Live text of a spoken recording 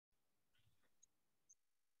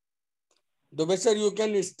Dubey sir, you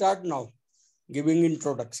can start now, giving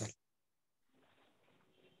introduction.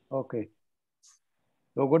 Okay.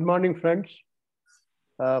 So good morning, friends.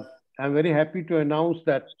 I'm very happy to announce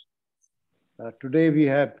that today we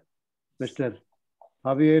have Mr.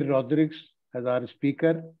 Javier Rodriguez as our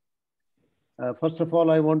speaker. First of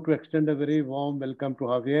all, I want to extend a very warm welcome to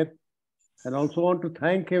Javier and also want to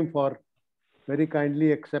thank him for very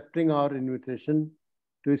kindly accepting our invitation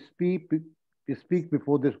to speak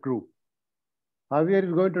before this group. Javier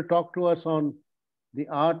is going to talk to us on the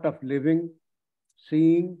art of living,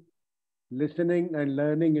 seeing, listening, and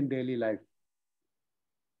learning in daily life.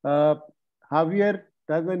 Javier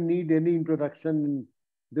doesn't need any introduction in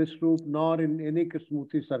this group nor in any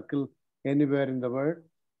Krishnamurti circle anywhere in the world.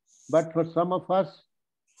 But for some of us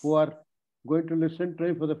who are going to listen to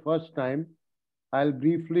him for the first time, I'll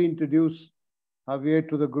briefly introduce Javier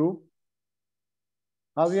to the group.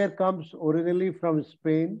 Javier comes originally from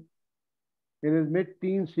Spain. In his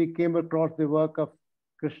mid-teens, he came across the work of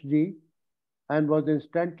Krishnaji and was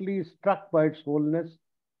instantly struck by its wholeness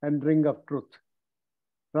and ring of truth.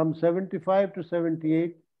 From 75 to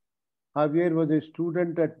 78, Javier was a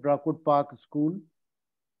student at Brockwood Park School.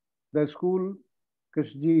 The school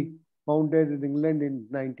Krishnaji founded in England in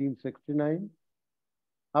 1969.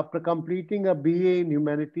 After completing a BA in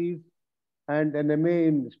Humanities and an MA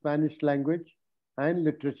in Spanish language and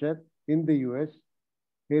literature in the US,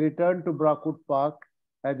 he returned to Brockwood Park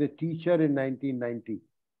as a teacher in 1990.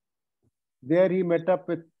 There he met up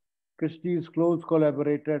with Krishnaji's close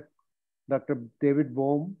collaborator, Dr. David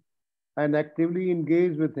Bohm, and actively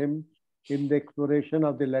engaged with him in the exploration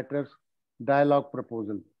of the letter's dialogue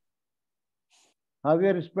proposal.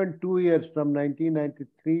 Javier spent 2 years from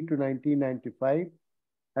 1993 to 1995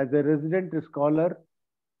 as a resident scholar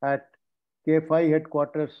at KFI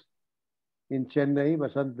headquarters in Chennai,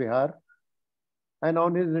 Vasant Vihar. And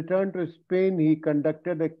on his return to Spain, he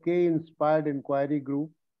conducted a K-inspired inquiry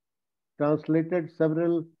group, translated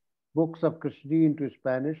several books of Krishnaji into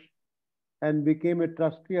Spanish, and became a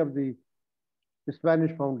trustee of the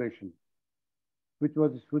Spanish Foundation, which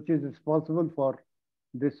is responsible for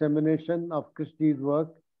dissemination of Krishnaji's work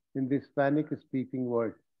in the Hispanic-speaking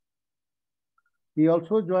world. He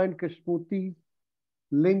also joined Krishnamurti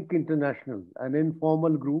Link International, an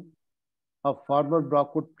informal group of former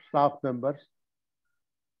Brockwood staff members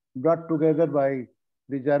brought together by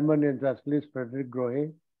the German industrialist Friedrich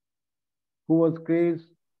Grohe, who was Gray's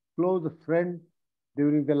close friend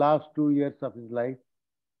during the last 2 years of his life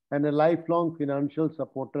and a lifelong financial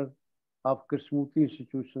supporter of Krishnamurti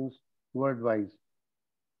institutions worldwide.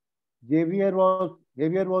 Javier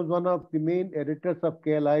was one of the main editors of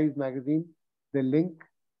KLI's magazine, The Link,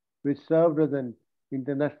 which served as an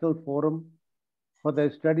international forum for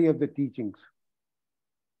the study of the teachings.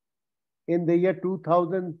 In the year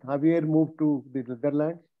 2000, Javier moved to the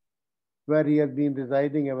Netherlands, where he has been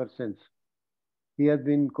residing ever since. He has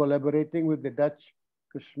been collaborating with the Dutch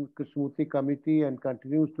Krishnamurti Committee and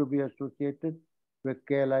continues to be associated with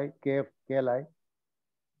KLI.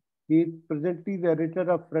 He is presently the editor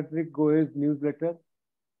of Friedrich Grohe's newsletter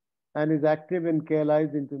and is active in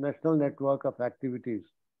KLI's international network of activities.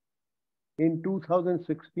 In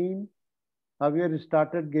 2016, Javier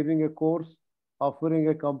started giving a course offering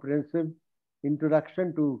a comprehensive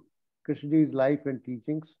introduction to Krishnaji's life and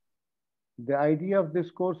teachings. The idea of this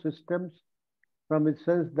course stems from its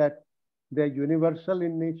sense that they are universal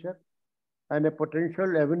in nature and a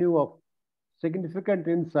potential avenue of significant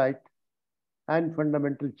insight and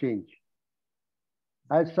fundamental change.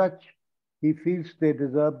 As such, he feels they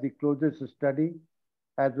deserve the closest study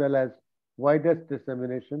as well as widest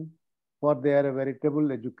dissemination, for they are a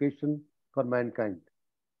veritable education for mankind.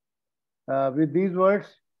 With these words,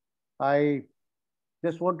 I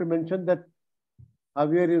just want to mention that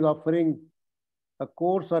Javier is offering a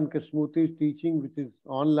course on Krishnamurti's teaching, which is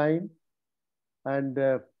online, and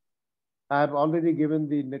I have already given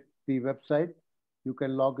the website. You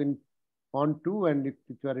can log in onto, and if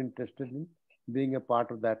you are interested in being a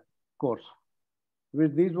part of that course.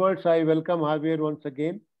 With these words, I welcome Javier once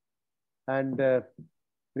again and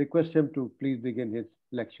request him to please begin his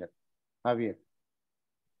lecture. Javier.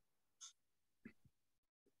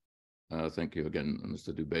 Thank you again,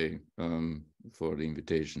 Mr. Dubey, for the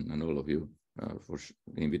invitation, and all of you for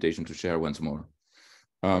the invitation to share once more.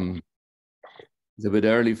 It's a bit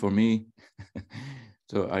early for me,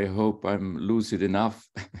 so I hope I'm lucid enough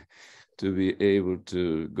to be able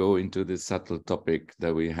to go into this subtle topic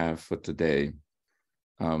that we have for today.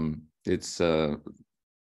 It's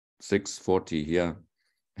 6:40 here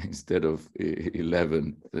instead of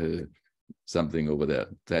 11, something over there,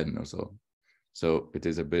 10 or so. So it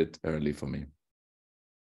is a bit early for me.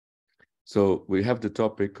 So we have the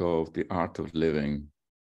topic of the art of living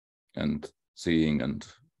and seeing and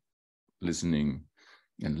listening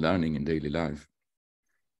and learning in daily life.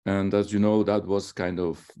 And as you know, that was kind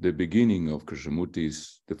of the beginning of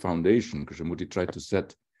Krishnamurti's, the foundation. Krishnamurti tried to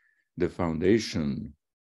set the foundation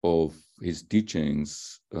of his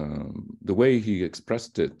teachings, the way he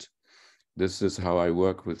expressed it. This is how I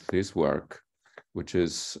work with his work, which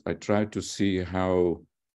is I try to see how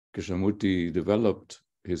Krishnamurti developed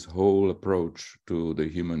his whole approach to the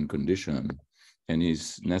human condition and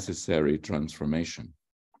his necessary transformation.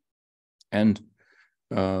 And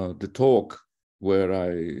the talk where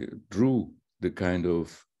I drew the kind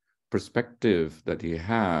of perspective that he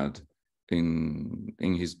had in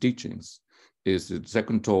his teachings is the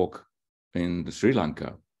second talk in Sri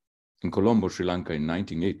Lanka, in Colombo, Sri Lanka in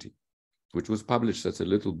 1980, which was published as a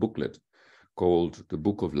little booklet called The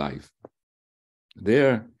Book of Life.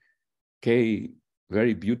 There, Kay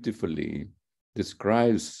very beautifully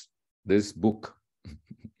describes this book,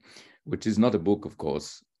 which is not a book, of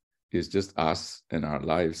course. It's just us and our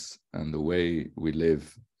lives and the way we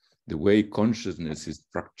live, the way consciousness is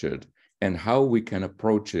structured, and how we can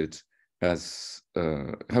approach it and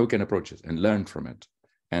learn from it,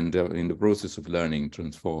 and in the process of learning,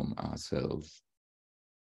 transform ourselves.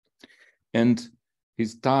 And he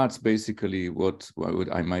starts basically what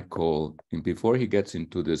I might call, before he gets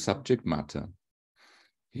into the subject matter,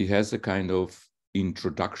 he has a kind of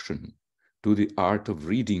introduction to the art of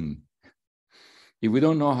reading. If we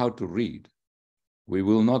don't know how to read, we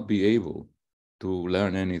will not be able to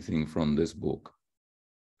learn anything from this book.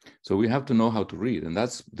 So we have to know how to read, and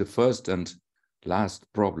that's the first and last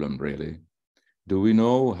problem, really. Do we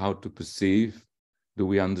know how to perceive? Do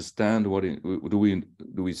we understand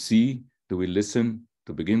do we see? Do we listen?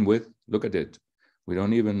 To begin with, look at it. We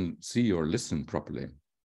don't even see or listen properly.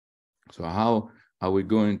 So how are we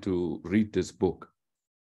going to read this book?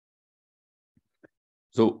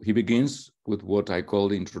 So he begins with what I call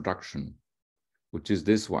the introduction, which is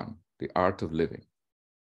this one, the art of living.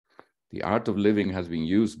 The art of living has been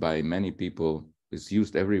used by many people. It's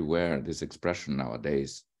used everywhere, this expression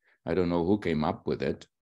nowadays. I don't know who came up with it,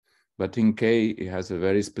 but in K, it has a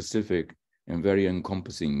very specific and very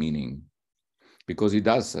encompassing meaning, because he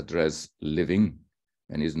does address living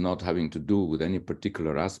and is not having to do with any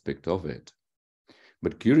particular aspect of it.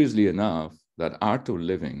 But curiously enough, that art of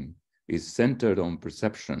living is centered on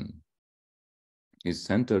perception, is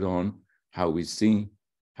centered on how we see,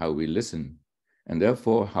 how we listen, and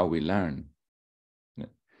therefore how we learn.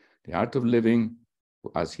 The art of living,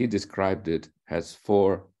 as he described it, has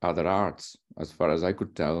 4 other arts, as far as I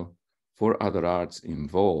could tell, 4 other arts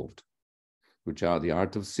involved, which are the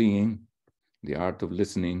art of seeing, the art of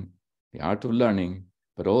listening, the art of learning,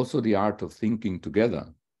 but also the art of thinking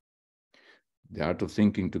together. The art of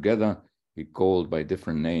thinking together is called by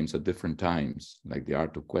different names at different times, like the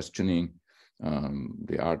art of questioning,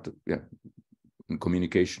 the art of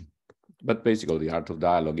communication, but basically the art of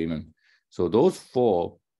dialogue even. So those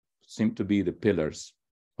 4 seem to be the pillars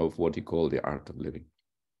of what he called the art of living.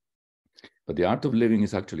 But the art of living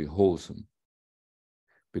is actually wholesome,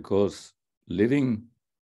 because living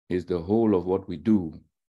is the whole of what we do,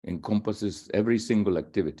 encompasses every single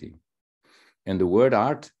activity. And the word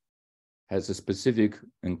art has a specific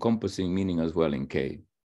encompassing meaning as well in K.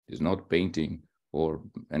 It's not painting or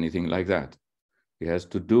anything like that. It has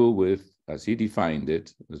to do with, as he defined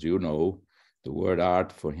it, as you know, the word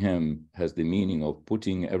art for him has the meaning of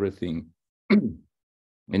putting everything in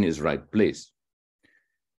its right place.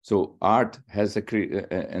 So art has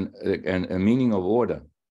a meaning of order.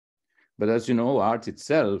 But as you know, art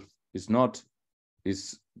itself is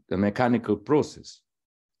a mechanical process.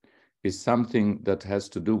 It's something that has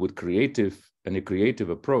to do with a creative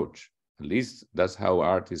approach. At least that's how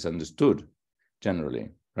art is understood generally,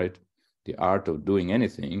 right? The art of doing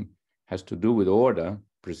anything has to do with order,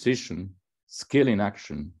 precision, skill in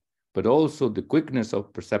action, but also the quickness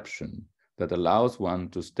of perception that allows one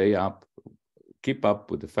to keep up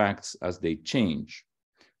with the facts as they change.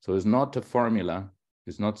 So it's not a formula.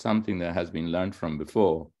 It's not something that has been learned from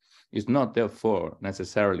before. It's not, therefore,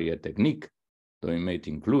 necessarily a technique, though it may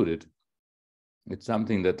include it. It's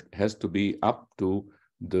something that has to be up to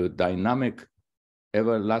the dynamic,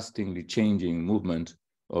 everlastingly changing movement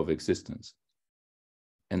of existence.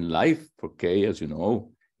 And life for K, as you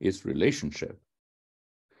know, is relationship.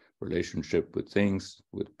 Relationship with things,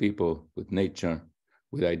 with people, with nature,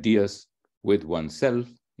 with ideas, with oneself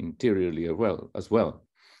interiorly as well.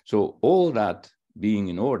 So all that being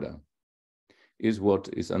in order is what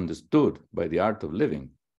is understood by the art of living.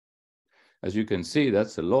 As you can see,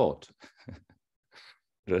 that's a lot.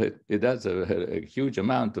 right? It does a huge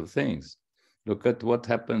amount of things. Look at what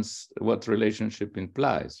happens, what relationship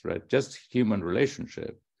implies, right? Just human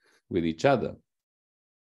relationship with each other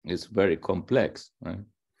is very complex, right?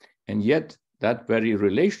 And yet that very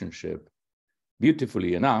relationship,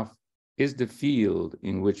 beautifully enough, is the field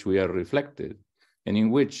in which we are reflected, and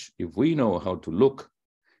in which, if we know how to look,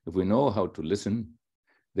 if we know how to listen,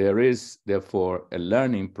 there is therefore a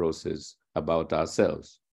learning process about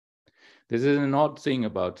ourselves. This is an odd thing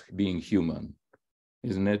about being human,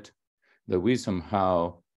 isn't it? That we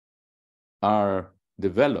somehow have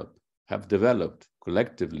developed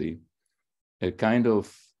collectively a kind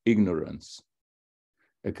of ignorance,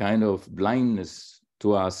 a kind of blindness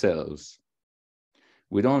to ourselves.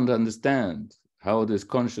 We don't understand how this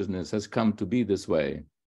consciousness has come to be this way.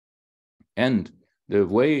 And the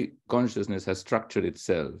way consciousness has structured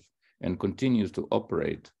itself and continues to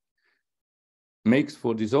operate makes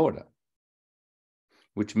for disorder,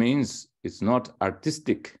 which means it's not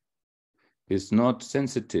artistic, it's not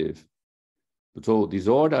sensitive. So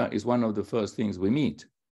disorder is one of the first things we meet.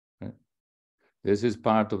 Right? This is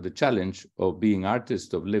part of the challenge of being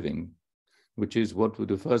artists of living, which is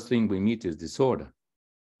the first thing we meet is disorder,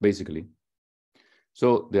 basically.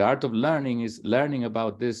 So the art of learning is learning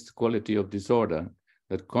about this quality of disorder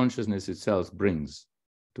that consciousness itself brings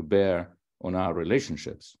to bear on our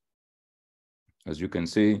relationships. As you can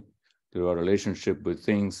see, our relationship with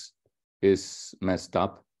things is messed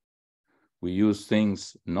up. We use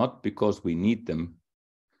things not because we need them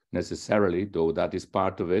necessarily, though that is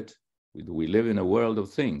part of it. We live in a world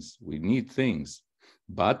of things. We need things,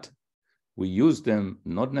 but we use them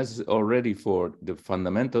not necessarily already for the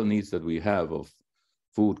fundamental needs that we have of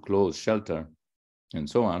food, clothes, shelter, and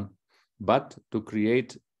so on, but to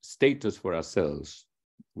create status for ourselves.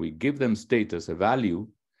 We give them status, a value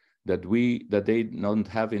that they don't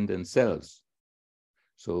have in themselves.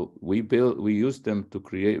 So we use them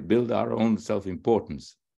to build our own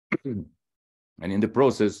self-importance. And in the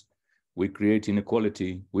process, we create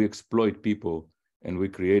inequality, we exploit people, and we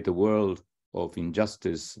create a world of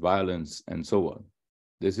injustice, violence, and so on.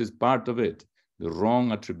 This is part of it, the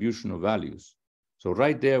wrong attribution of values. So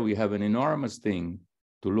right there, we have an enormous thing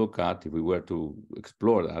to look at if we were to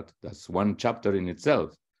explore that. That's one chapter in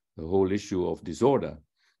itself, the whole issue of disorder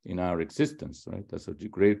in our existence, right? That's a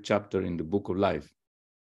great chapter in the book of life.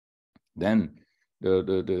 Then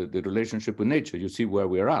the relationship with nature, you see where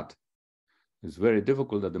we're at. It's very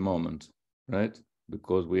difficult at the moment, right?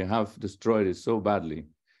 Because we have destroyed it so badly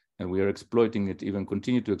and we are exploiting it, even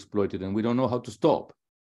continue to exploit it, and we don't know how to stop.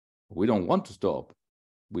 We don't want to stop.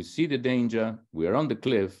 We see the danger, we are on the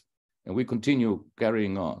cliff, and we continue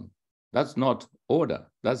carrying on. That's not order,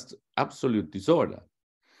 that's absolute disorder.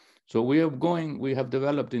 So we have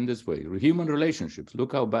developed in this way. Human relationships,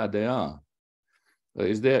 look how bad they are.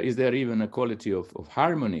 Is there even a quality of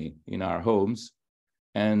harmony in our homes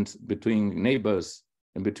and between neighbors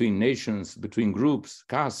and between nations, between groups,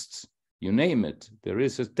 castes, you name it? There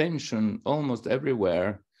is a tension almost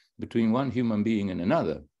everywhere between one human being and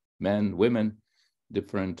another, men, women,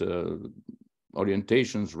 different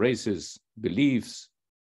orientations, races, beliefs,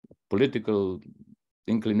 political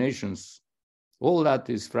inclinations. All that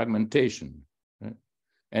is fragmentation. Right?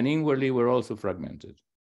 And inwardly, we're also fragmented.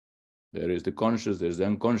 There is the conscious, there's the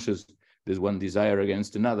unconscious, there's one desire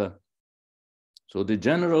against another. So the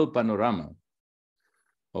general panorama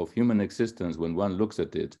of human existence, when one looks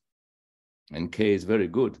at it, and Kay is very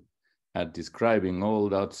good at describing all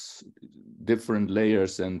those different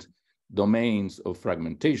layers and domains of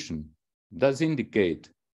fragmentation, does indicate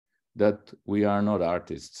that we are not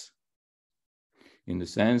artists. In the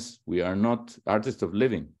sense, we are not artists of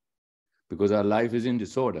living, because our life is in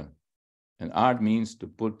disorder. And art means to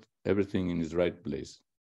put everything in its right place.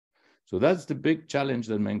 So that's the big challenge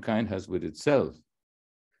that mankind has with itself.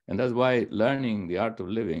 And that's why learning the art of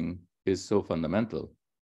living is so fundamental.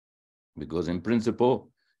 Because in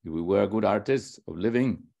principle, if we were good artists of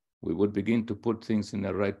living, we would begin to put things in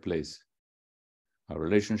the right place. Our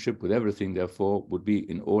relationship with everything, therefore, would be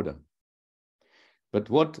in order. But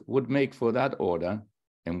what would make for that order,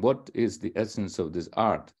 and what is the essence of this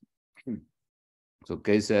art? So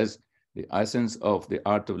Kay says, the essence of the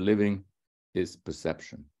art of living is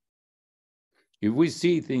perception. If we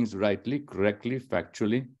see things rightly, correctly,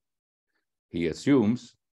 factually, he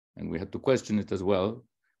assumes, and we have to question it as well,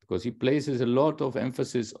 because he places a lot of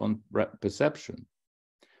emphasis on perception,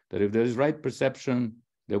 that if there is right perception,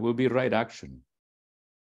 there will be right action.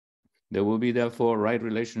 There will be, therefore, right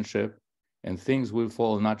relationship, and things will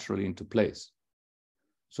fall naturally into place.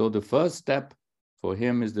 So the first step for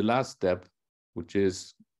him is the last step, which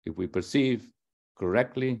is, if we perceive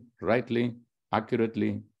correctly, rightly,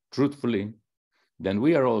 accurately, truthfully, then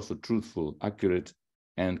we are also truthful, accurate,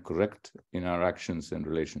 and correct in our actions and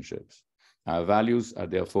relationships. Our values are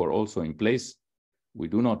therefore also in place. We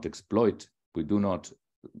do not exploit, we do not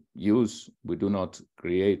use, we do not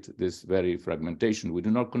create this very fragmentation. We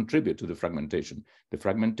do not contribute to the fragmentation. The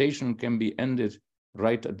fragmentation can be ended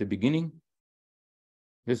right at the beginning.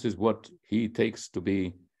 This is what he takes to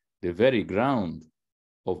be the very ground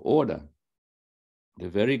of order, the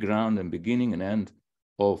very ground and beginning and end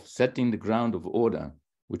of setting the ground of order,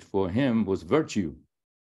 which for him was virtue.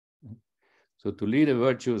 So to lead a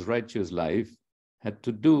virtuous, righteous life had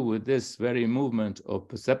to do with this very movement of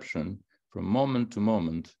perception from moment to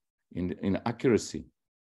moment in accuracy.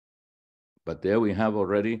 But there we have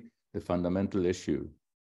already the fundamental issue.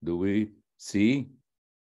 Do we see?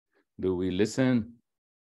 Do we listen?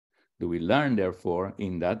 Do we learn, therefore,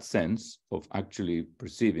 in that sense of actually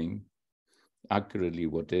perceiving accurately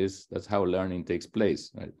what is? That's how learning takes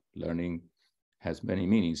place, right? Learning has many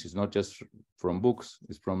meanings. It's not just from books,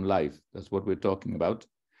 it's from life. That's what we're talking about.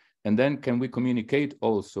 And then can we communicate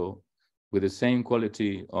also with the same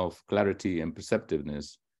quality of clarity and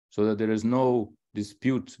perceptiveness so that there is no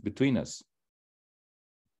dispute between us?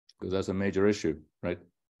 Because that's a major issue, right?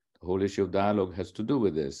 The whole issue of dialogue has to do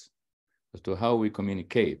with this, as to how we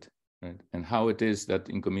communicate, right? And how it is that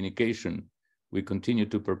in communication, we continue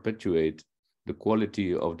to perpetuate the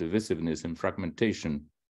quality of divisiveness and fragmentation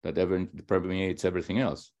that permeates everything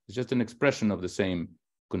else. It's just an expression of the same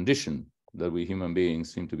condition that we human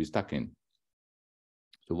beings seem to be stuck in.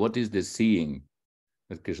 So what is this seeing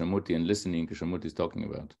that Krishnamurti and listening Krishnamurti is talking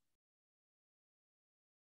about?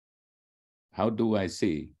 How do I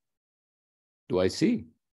see? Do I see?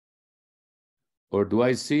 Or do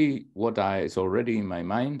I see what is already in my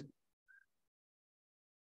mind?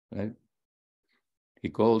 Right? He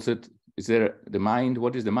calls it, is there the mind?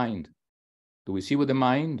 What is the mind? Do we see with the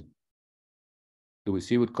mind? Do we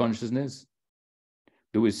see with consciousness?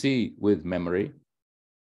 Do we see with memory?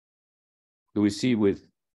 Do we see with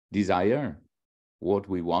desire, what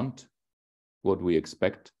we want, what we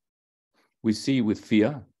expect? We see with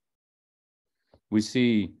fear. We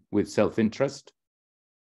see with self-interest.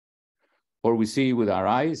 Or we see with our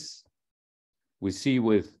eyes. We see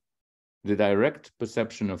with the direct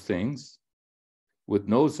perception of things, with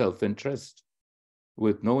no self-interest,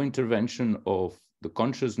 with no intervention of the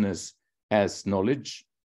consciousness as knowledge.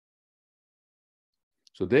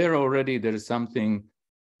 So there is something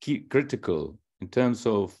critical in terms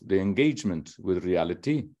of the engagement with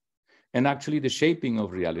reality and actually the shaping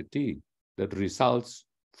of reality that results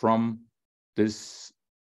from this,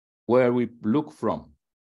 where we look from,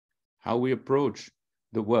 how we approach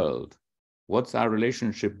the world, what's our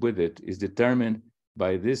relationship with it is determined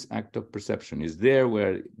by this act of perception. Is there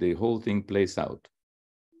where the whole thing plays out.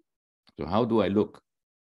 So how do I look?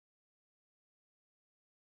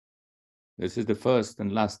 This is the first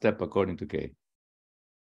and last step according to K.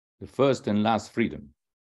 The first and last freedom.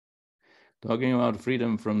 Talking about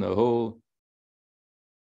freedom from the whole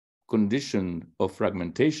condition of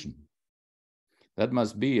fragmentation. That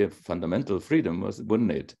must be a fundamental freedom,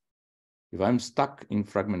 wouldn't it? If I'm stuck in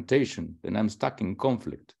fragmentation, then I'm stuck in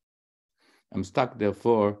conflict. I'm stuck,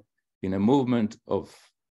 therefore, in a movement of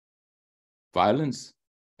violence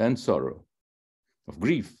and sorrow, of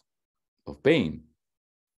grief, of pain.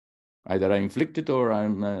 Either I inflict it or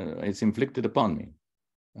it's inflicted upon me.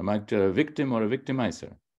 I'm either a victim or a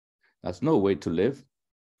victimizer. That's no way to live.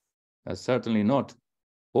 That's certainly not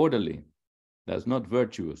orderly. That's not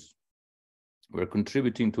virtuous. We're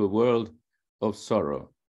contributing to a world of sorrow.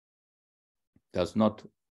 That's not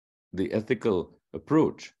the ethical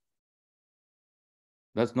approach.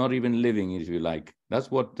 That's not even living, if you like. That's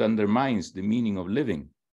what undermines the meaning of living.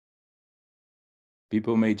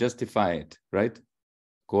 People may justify it, right?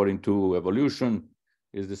 According to evolution,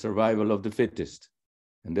 is the survival of the fittest.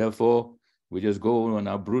 And therefore, we just go on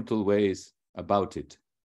our brutal ways about it.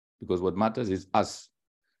 Because what matters is us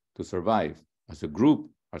to survive as a group,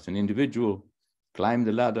 as an individual, climb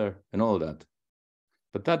the ladder and all that.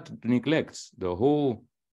 But that neglects the whole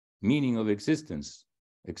meaning of existence.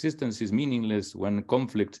 Existence is meaningless when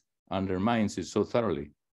conflict undermines it so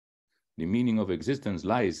thoroughly. The meaning of existence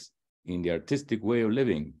lies in the artistic way of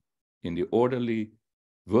living, in the orderly,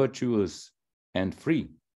 virtuous, and free,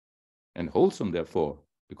 and wholesome, therefore,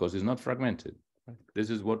 because it's not fragmented. This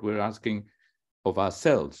is what we're asking of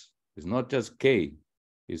ourselves. It's not just K,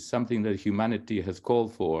 it's something that humanity has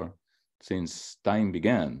called for since time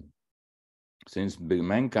began, since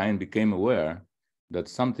mankind became aware that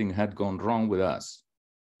something had gone wrong with us,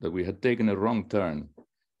 that we had taken a wrong turn,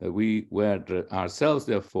 that we were ourselves,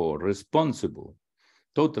 therefore, responsible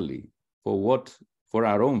totally for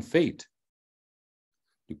our own fate.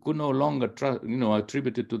 You could no longer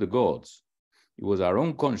attribute it to the gods. It was our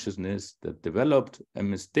own consciousness that developed a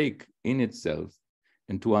mistake in itself,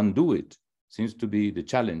 and to undo it seems to be the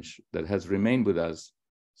challenge that has remained with us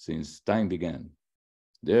since time began.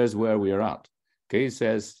 There's where we are at. K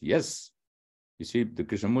says, yes, you see, the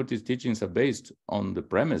Krishnamurti's teachings are based on the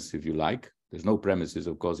premise, if you like. There's no premises,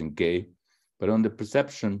 of course, in K, but on the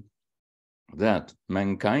perception that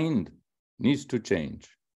mankind needs to change.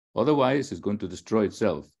 Otherwise, it's going to destroy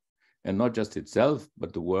itself, and not just itself,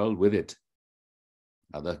 but the world with it.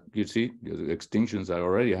 You see, the extinctions are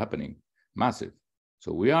already happening, massive.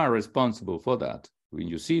 So we are responsible for that. When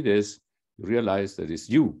you see this, you realize that it's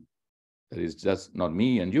you. That is just not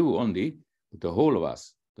me and you only, but the whole of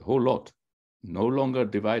us, the whole lot. No longer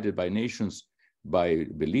divided by nations, by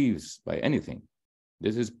beliefs, by anything.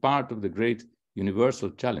 This is part of the great universal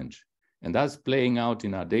challenge. And that's playing out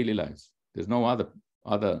in our daily lives. There's no other,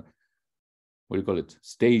 what do you call it,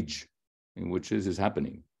 stage in which this is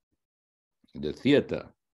happening. The theater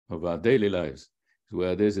of our daily lives is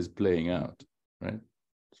where this is playing out, right?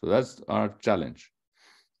 So that's our challenge.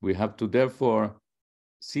 We have to therefore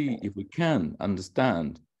see if we can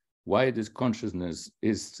understand why this consciousness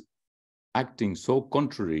is acting so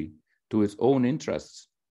contrary to its own interests,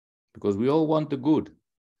 because we all want the good,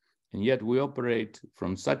 and yet we operate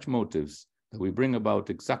from such motives that we bring about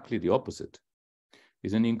exactly the opposite.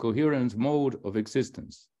 It's an incoherent mode of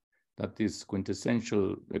existence. That is a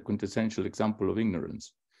quintessential example of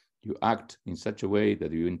ignorance. You act in such a way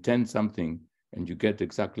that you intend something and you get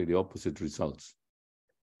exactly the opposite results.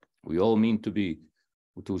 We all mean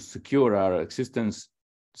to secure our existence,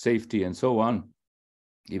 safety, and so on,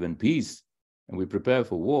 even peace, and we prepare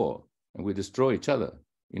for war, and we destroy each other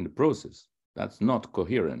in the process. That's not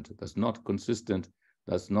coherent, that's not consistent,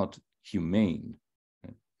 that's not humane.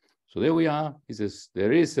 So there we are. He says,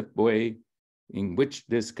 there is a way in which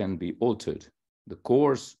this can be altered. The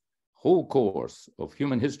whole course of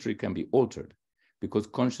human history can be altered because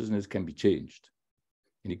consciousness can be changed.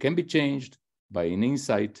 And it can be changed by an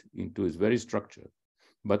insight into its very structure.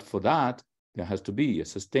 But for that, there has to be a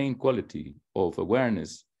sustained quality of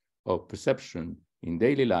awareness, of perception in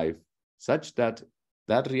daily life, such that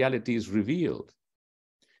that reality is revealed.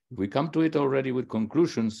 If we come to it already with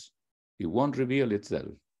conclusions, it won't reveal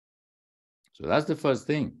itself. So that's the first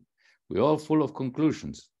thing. We're all full of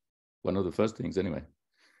conclusions. One of the first things, anyway.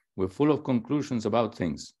 We're full of conclusions about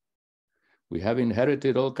things. We have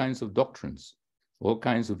inherited all kinds of doctrines, all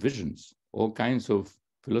kinds of visions, all kinds of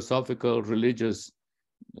philosophical, religious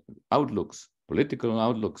outlooks, political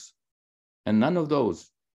outlooks, and none of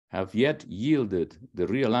those have yet yielded the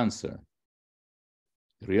real answer.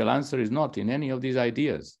 The real answer is not in any of these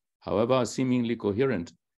ideas, however seemingly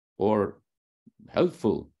coherent or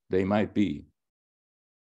helpful they might be.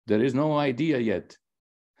 There is no idea yet,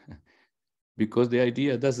 because the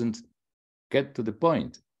idea doesn't get to the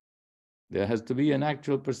point. There has to be an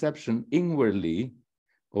actual perception inwardly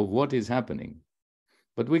of what is happening.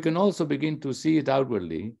 But we can also begin to see it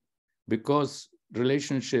outwardly, because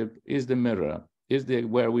relationship is the mirror, is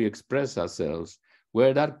where we express ourselves,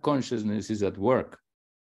 where that consciousness is at work.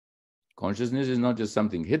 Consciousness is not just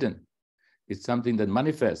something hidden, it's something that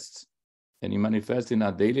manifests, and it manifests in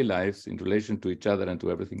our daily lives in relation to each other and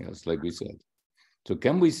to everything else, like we said. So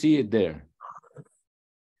can we see it there?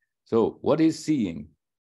 So what is seeing?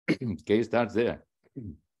 K starts there.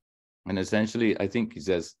 And essentially, I think he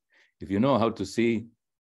says, if you know how to see,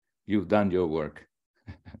 you've done your work.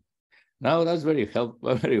 Now that's very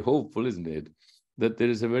hopeful, isn't it? That there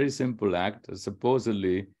is a very simple act that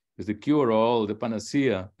supposedly is the cure-all, the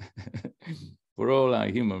panacea for all our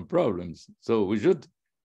human problems. So we should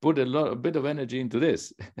put a bit of energy into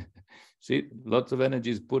this. See, lots of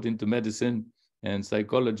energy is put into medicine and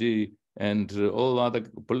psychology and all other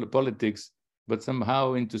politics, but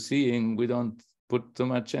somehow into seeing we don't put too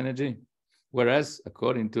much energy. Whereas,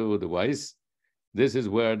 according to the wise, this is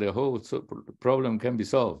where the whole problem can be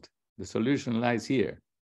solved. The solution lies here.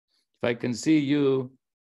 If I can see you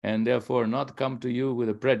and therefore not come to you with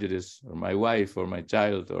a prejudice, or my wife or my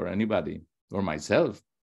child or anybody or myself,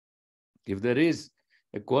 if there is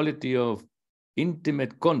a quality of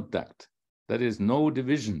intimate contact, that is no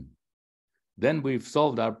division, then we've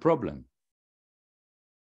solved our problem.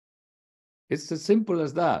 It's as simple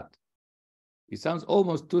as that. It sounds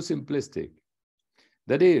almost too simplistic.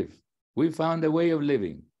 That if we found a way of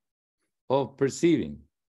living, of perceiving,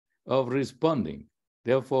 of responding,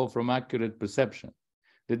 therefore from accurate perception,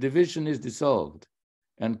 the division is dissolved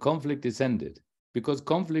and conflict is ended, because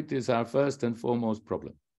conflict is our first and foremost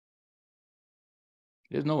problem.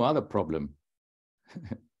 There's no other problem.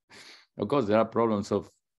 Of course, there are problems of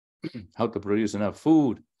how to produce enough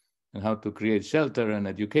food and how to create shelter and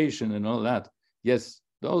education and all that. Yes,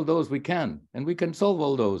 all those we can, and we can solve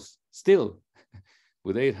all those still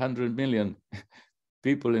with 800 million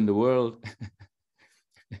people in the world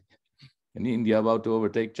and India about to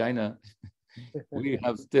overtake China. We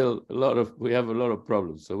have still a lot of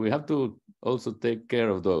problems. So we have to also take care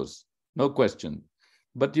of those, no question.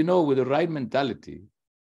 But you know, with the right mentality,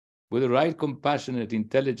 with the right compassionate,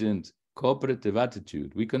 intelligent, cooperative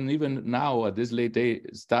attitude, we can even now at this late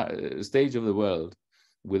stage of the world,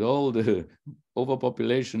 with all the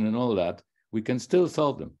overpopulation and all that, we can still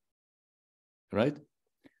solve them, right?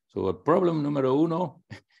 So a problem numero uno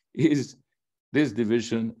is this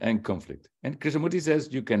division and conflict. And Krishnamurti says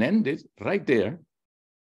you can end it right there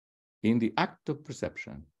in the act of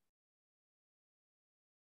perception.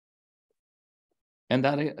 And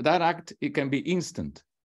that act, it can be instant.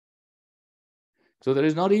 So there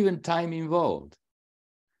is not even time involved.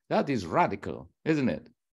 That is radical, isn't it?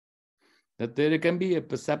 That there can be a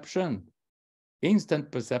perception,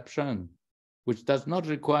 instant perception, which does not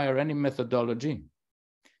require any methodology,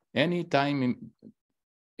 any time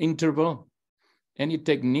interval, any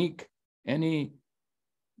technique, any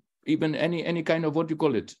kind of, what you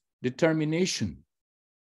call it, determination.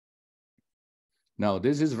 Now,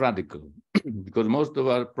 this is radical because most of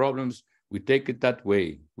our problems, we take it that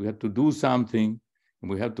way. We have to do something and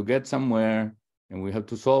we have to get somewhere and we have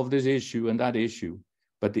to solve this issue and that issue.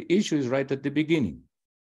 But the issue is right at the beginning,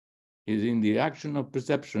 is in the action of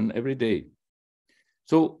perception every day.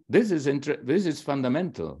 So this is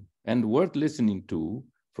fundamental and worth listening to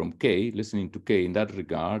from K, listening to K in that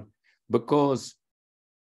regard, because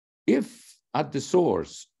if at the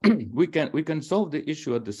source we can solve the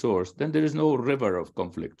issue at the source, then there is no river of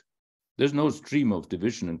conflict. There's no stream of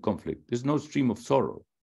division and conflict. There's no stream of sorrow.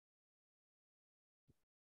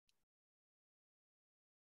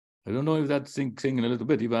 I don't know if that's sinking a little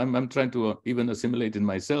bit. I'm trying to even assimilate in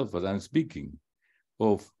myself as I'm speaking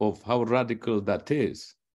of how radical that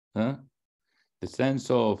is. Huh? The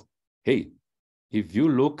sense of, hey, if you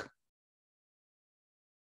look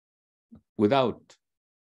without,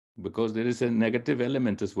 because there is a negative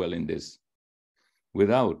element as well in this,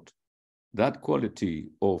 without that quality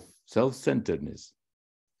of self-centeredness,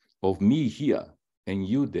 of me here and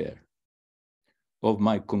you there, of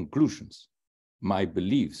my conclusions, my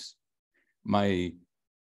beliefs, my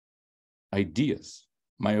ideas,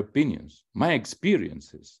 my opinions, my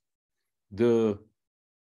experiences, the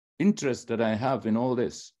interest that I have in all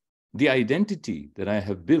this, the identity that I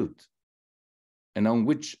have built and on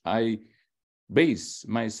which I base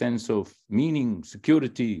my sense of meaning,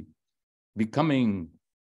 security, becoming,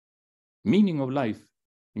 meaning of life.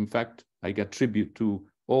 In fact, I attribute to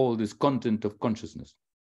all this content of consciousness.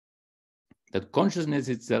 That consciousness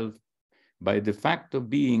itself, by the fact of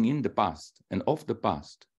being in the past and of the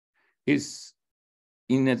past, is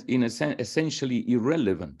in a sense essentially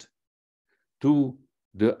irrelevant to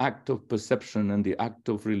the act of perception and the act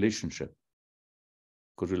of relationship.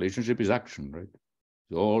 Because relationship is action, right?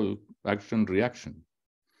 It's all action, reaction.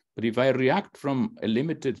 But if I react from a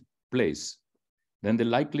limited place, then the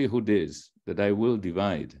likelihood is that I will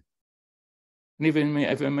divide. And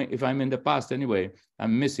if I'm in the past anyway,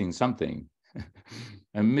 I'm missing something.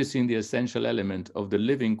 I'm missing the essential element of the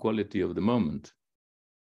living quality of the moment,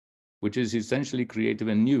 which is essentially creative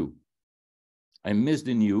and new. I miss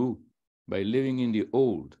the new by living in the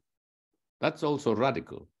old. That's also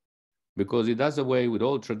radical, because it does away with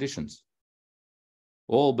all traditions,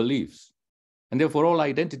 all beliefs, and therefore all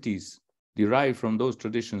identities derive from those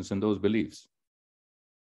traditions and those beliefs.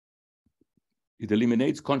 It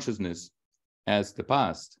eliminates consciousness as the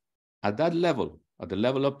past. At that level, at the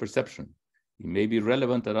level of perception, it may be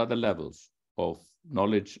relevant at other levels of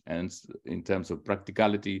knowledge and in terms of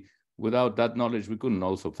practicality. Without that knowledge, we couldn't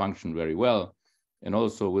also function very well. And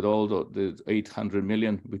also with all the 800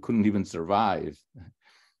 million, we couldn't even survive.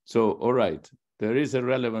 So, all right, there is a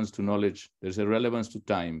relevance to knowledge. There's a relevance to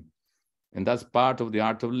time. And that's part of the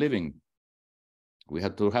art of living. We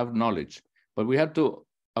have to have knowledge, but we have to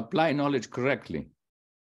apply knowledge correctly.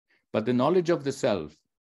 But the knowledge of the self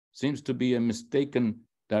seems to be a mistaken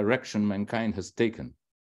direction mankind has taken.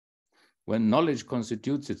 When knowledge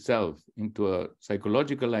constitutes itself into a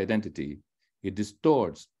psychological identity, it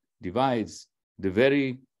distorts, divides the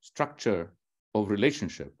very structure of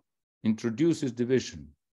relationship, introduces division.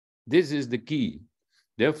 This is the key.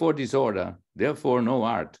 Therefore disorder, therefore no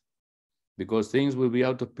art, because things will be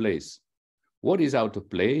out of place. What is out of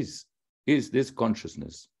place is this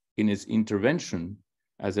consciousness in its intervention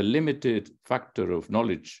as a limited factor of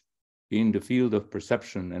knowledge in the field of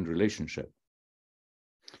perception and relationship.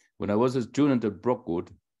 when I was a student at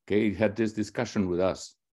Brookwood, okay, he had this discussion with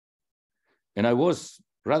us. And I was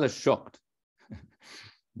rather shocked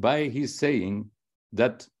by his saying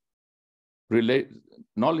that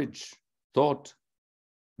knowledge, thought,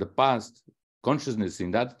 the past, consciousness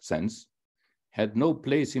in that sense, had no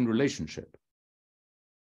place in relationship.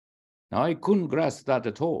 Now, I couldn't grasp that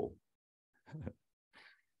at all.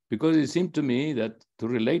 Because it seemed to me that to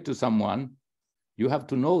relate to someone, you have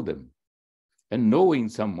to know them. And knowing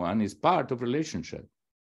someone is part of relationship.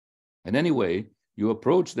 And anyway, you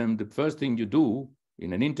approach them, the first thing you do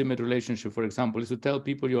in an intimate relationship, for example, is to tell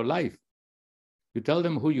people your life. You tell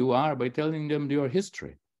them who you are by telling them your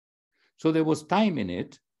history. So there was time in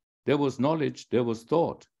it, there was knowledge, there was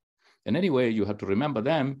thought. And anyway, you have to remember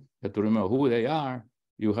them, you have to remember who they are,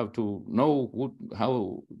 you have to know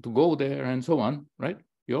how to go there and so on, right?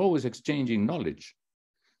 You're always exchanging knowledge.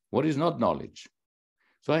 What is not knowledge?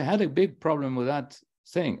 So I had a big problem with that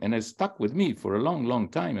saying, and it stuck with me for a long, long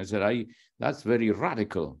time. I said, that's very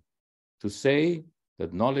radical to say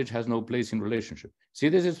that knowledge has no place in relationship. See,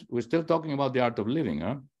 we're still talking about the art of living,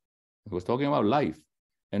 huh? We're talking about life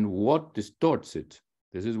and what distorts it.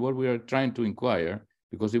 This is what we are trying to inquire,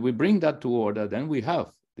 because if we bring that to order, then we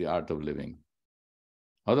have the art of living.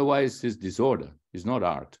 Otherwise, it's disorder. It's not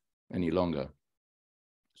art any longer.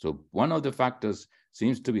 So one of the factors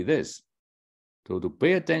seems to be this. So to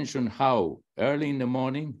pay attention how early in the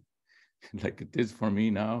morning, like it is for me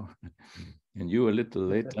now, and you a little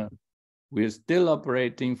later, we're still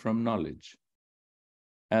operating from knowledge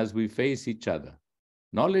as we face each other.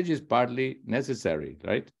 Knowledge is partly necessary,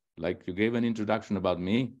 right? Like you gave an introduction about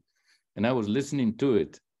me, and I was listening to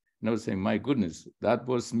it, and I was saying, my goodness, that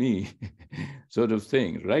was me, sort of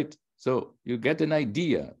thing, right? So you get an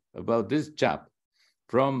idea about this chap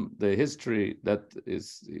from the history that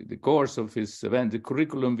is the course of his event, the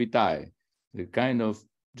curriculum vitae, the kind of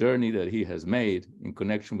journey that he has made in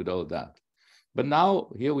connection with all that. But now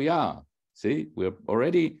here we are. See, we're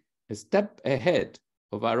already a step ahead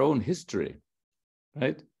of our own history,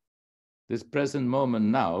 right? This present moment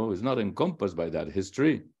now is not encompassed by that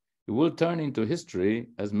history. It will turn into history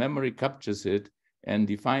as memory captures it and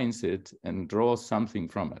defines it and draws something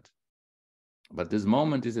from it. But this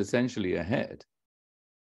moment is essentially ahead,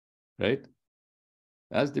 right?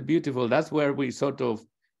 That's the beautiful, that's where we sort of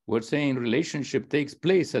were saying relationship takes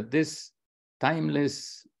place at this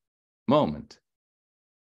timeless moment.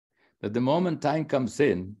 That the moment time comes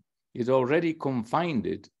in, is already confined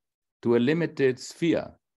it to a limited sphere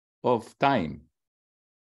of time.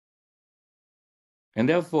 And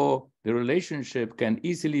therefore, the relationship can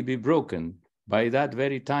easily be broken by that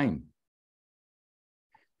very time.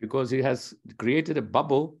 Because it has created a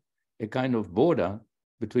bubble, a kind of border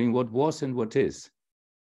between what was and what is.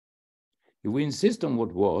 If we insist on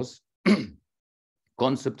what was,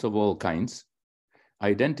 concepts of all kinds,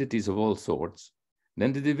 identities of all sorts,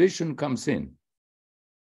 then the division comes in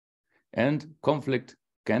and conflict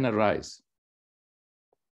can arise.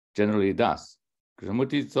 Generally it does.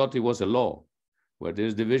 Krishnamurti thought it was a law. Where there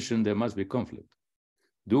is division, there must be conflict.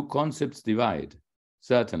 Do concepts divide?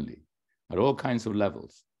 Certainly, at all kinds of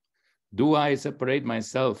levels. Do I separate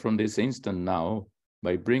myself from this instant now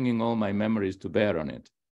by bringing all my memories to bear on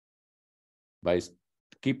it? By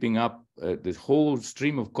keeping up this whole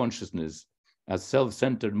stream of consciousness as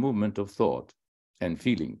self-centered movement of thought and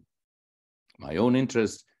feeling. My own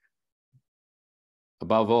interest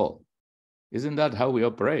above all. Isn't that how we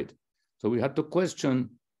operate? So we have to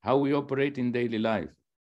question how we operate in daily life.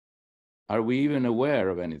 Are we even aware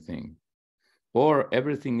of anything? Or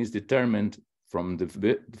everything is determined from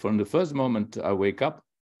the first moment I wake up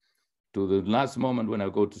to the last moment when I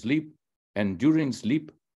go to sleep, and during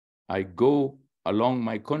sleep, I go along,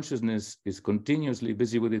 my consciousness is continuously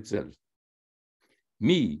busy with itself.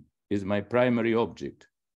 Me is my primary object.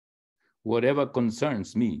 Whatever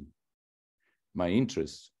concerns me, my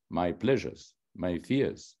interests, my pleasures, my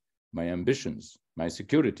fears, my ambitions, my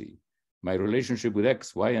security, my relationship with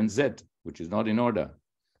X, Y, and Z, which is not in order,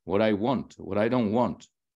 what I want, what I don't want,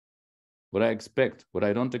 what I expect, what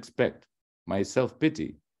I don't expect, my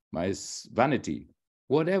self-pity, my vanity,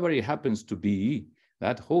 whatever it happens to be,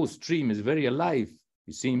 that whole stream is very alive,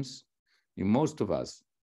 it seems, in most of us.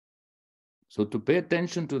 So to pay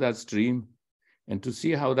attention to that stream and to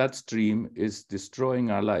see how that stream is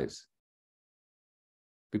destroying our lives.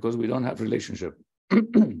 Because we don't have relationship.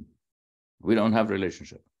 We don't have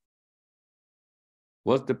relationship.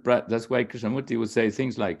 That's why Krishnamurti would say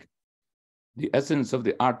things like, the essence of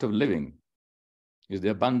the art of living is the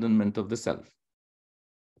abandonment of the self.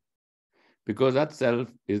 Because that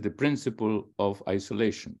self is the principle of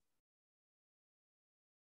isolation.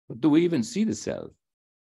 But do we even see the self?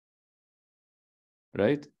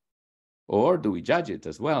 right? Or do we judge it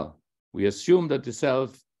as well? We assume that the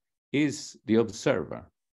self is the observer.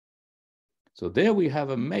 So there we have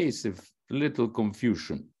a massive little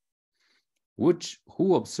confusion.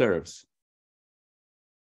 Who observes?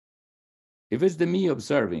 If it's the me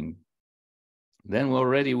observing, then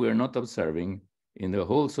we're not observing in the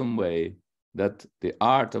wholesome way that the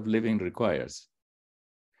art of living requires.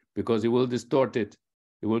 Because it will distort it,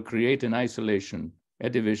 it will create an isolation, a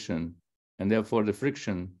division, and therefore the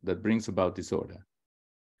friction that brings about disorder.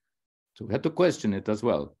 So we have to question it as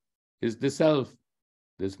well. Is the self,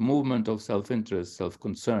 this movement of self-interest,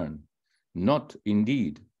 self-concern, not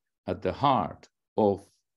indeed at the heart of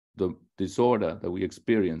the disorder that we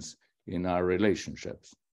experience in our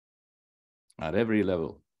relationships at every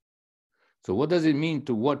level? So what does it mean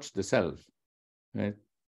to watch the self? Right?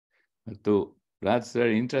 That's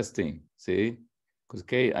very interesting, see? Because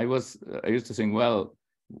I used to think, well,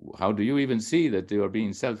 how do you even see that you are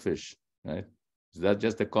being selfish, right? Is that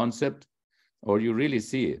just a concept, or you really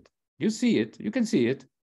see it? You see it, you can see it.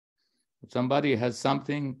 If somebody has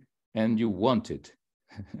something and you want it.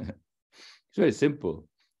 It's very simple.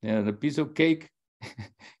 You know, a piece of cake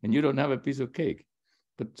and you don't have a piece of cake.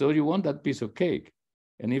 But so you want that piece of cake.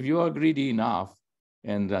 And if you are greedy enough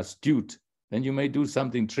and astute, then you may do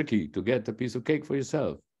something tricky to get a piece of cake for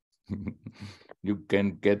yourself. You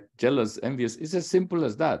can get jealous, envious. It's as simple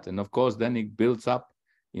as that. And of course, then it builds up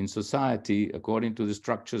in society according to the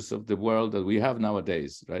structures of the world that we have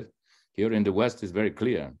nowadays, right? Here in the West is very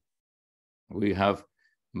clear. We have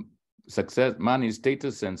success, money,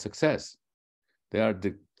 status, and success. They are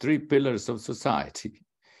the three pillars of society.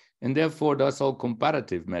 And therefore, that's all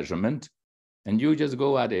comparative measurement. And you just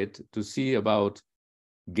go at it to see about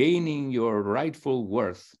gaining your rightful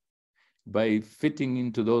worth by fitting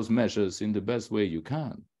into those measures in the best way you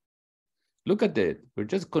can. Look at it. We're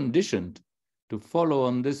just conditioned to follow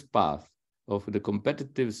on this path of the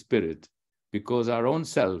competitive spirit because our own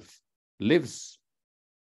self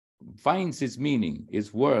finds its meaning,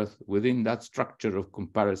 its worth within that structure of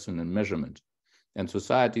comparison and measurement. And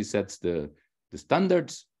society sets the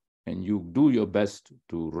standards, and you do your best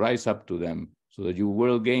to rise up to them so that you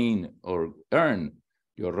will gain or earn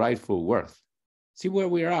your rightful worth. See where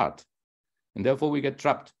we're at. And therefore we get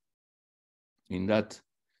trapped in that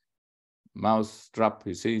mouse trap,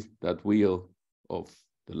 you see, that wheel of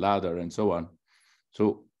the ladder and so on.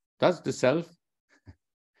 So that's the self.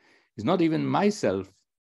 It's not even myself,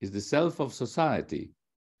 it's the self of society.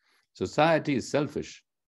 Society is selfish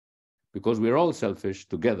because we're all selfish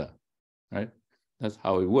together, right? That's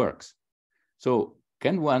how it works. So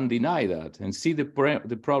can one deny that and see the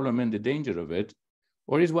problem and the danger of it?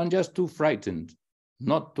 Or is one just too frightened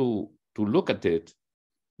not to look at it?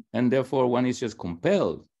 And therefore one is just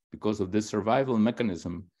compelled because of this survival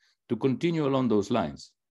mechanism to continue along those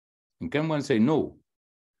lines. And can one say, no,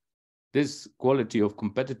 this quality of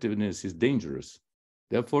competitiveness is dangerous,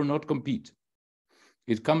 therefore not compete.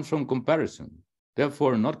 It comes from comparison,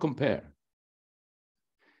 therefore not compare.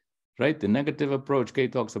 Right? The negative approach Kay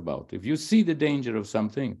talks about. If you see the danger of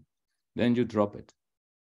something, then you drop it.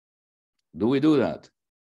 Do we do that?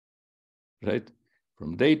 Right?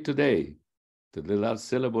 From day to day, to the last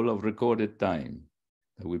syllable of recorded time,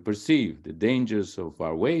 that we perceive the dangers of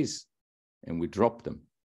our ways and we drop them.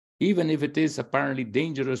 Even if it is apparently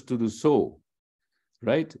dangerous to do so,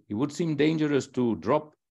 right? It would seem dangerous to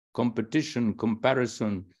drop competition,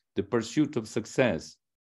 comparison, the pursuit of success,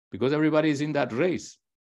 because everybody is in that race.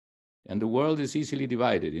 And the world is easily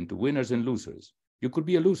divided into winners and losers. You could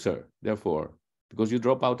be a loser, therefore, because you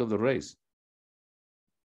drop out of the race.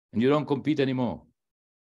 And you don't compete anymore.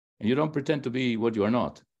 And you don't pretend to be what you are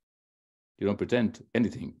not. You don't pretend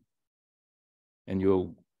anything. And you're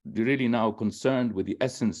really now concerned with the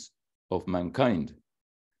essence of mankind,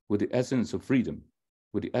 with the essence of freedom,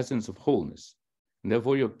 with the essence of wholeness. And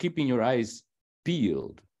therefore, you're keeping your eyes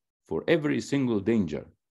peeled for every single danger,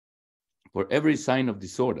 for every sign of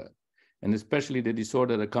disorder, and especially the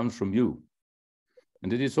disorder that comes from you.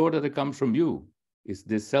 And the disorder that comes from you is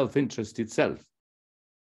the self-interest itself.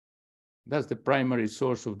 That's the primary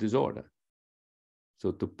source of disorder.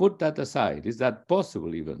 So to put that aside, is that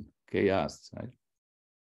possible even? Kay asks, right?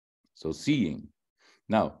 So seeing.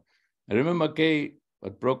 Now, I remember Kay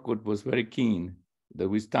at Brookwood was very keen that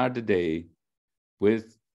we start the day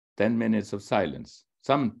with 10 minutes of silence,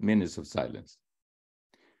 some minutes of silence.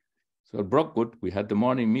 So at Brookwood, we had the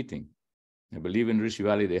morning meeting. I believe in Rishi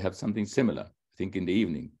Valley, they have something similar, I think in the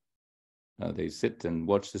evening. They sit and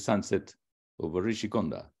watch the sunset over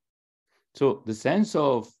Rishikonda. So the sense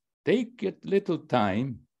of take a little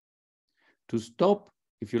time to stop,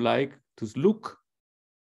 if you like, to look,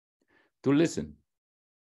 to listen.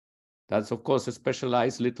 That's, of course, a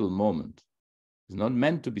specialized little moment. It's not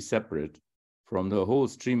meant to be separate from the whole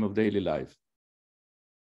stream of daily life,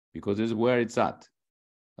 because this is where it's at,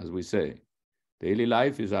 as we say. Daily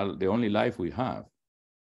life is the only life we have.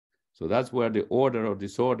 So that's where the order or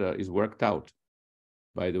disorder is worked out,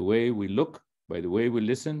 by the way we look, by the way we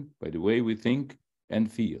listen, by the way we think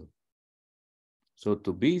and feel. So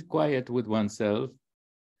to be quiet with oneself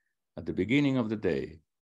at the beginning of the day,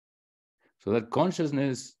 so that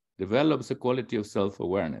consciousness develops a quality of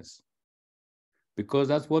self-awareness, because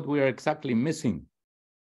that's what we are exactly missing.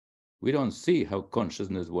 We don't see how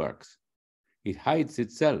consciousness works. It hides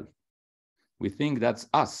itself. We think that's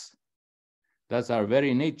us. That's our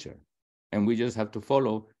very nature. And we just have to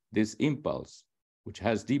follow this impulse, which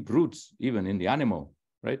has deep roots even in the animal,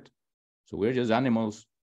 right? So we're just animals,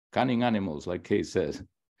 cunning animals, like Kay says.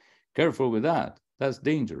 Careful with that. That's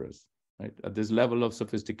dangerous, right? At this level of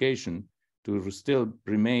sophistication, to still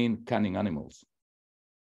remain cunning animals.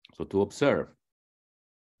 So to observe,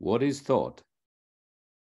 what is thought?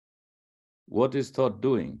 What is thought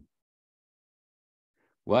doing?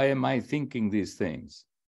 Why am I thinking these things?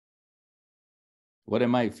 What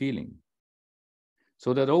am I feeling?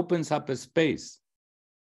 So that opens up a space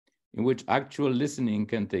in which actual listening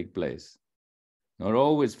can take place, not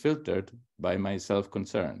always filtered by my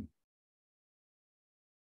self-concern.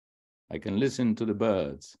 I can listen to the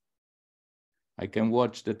birds. I can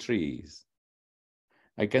watch the trees.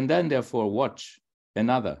 I can then therefore watch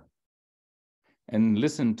another and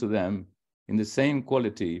listen to them in the same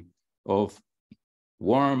quality of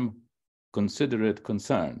warm, considerate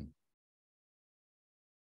concern.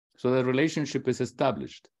 So the relationship is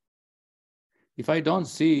established. If I don't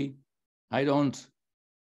see, I don't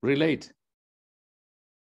relate.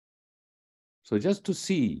 So just to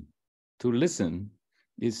see, to listen,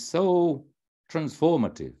 is so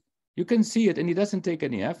transformative. You can see it and it doesn't take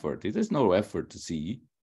any effort. There's no effort to see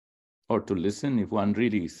or to listen if one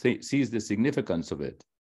really sees the significance of it.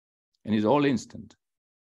 And it's all instant.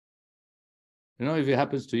 You know, if it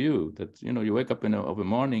happens to you that, you know, you wake up of a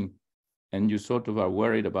morning and you sort of are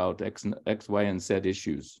worried about X, Y, and Z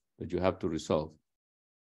issues that you have to resolve.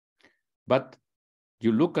 But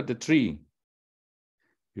you look at the tree,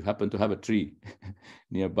 you happen to have a tree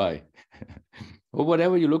nearby, or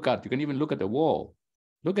whatever you look at, you can even look at the wall,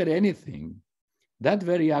 look at anything. That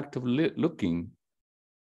very act of looking,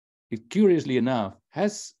 it curiously enough,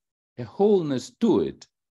 has a wholeness to it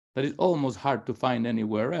that is almost hard to find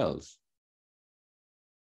anywhere else.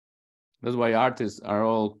 That's why artists are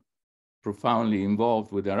all profoundly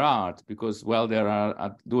involved with their art, because while they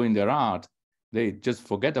are doing their art, they just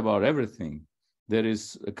forget about everything. There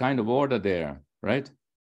is a kind of order there, right?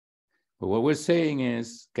 But what we're saying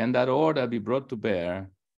is, can that order be brought to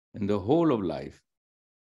bear in the whole of life?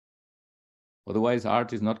 Otherwise,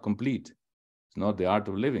 art is not complete. It's not the art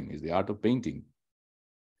of living, it's the art of painting.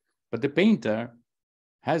 But the painter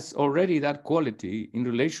has already that quality in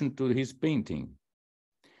relation to his painting,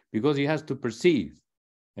 because he has to perceive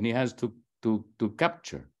and he has to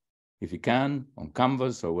capture, if he can, on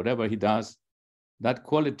canvas or whatever he does, that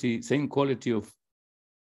quality, same quality of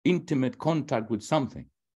intimate contact with something,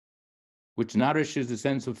 which nourishes the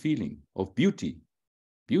sense of feeling, of beauty.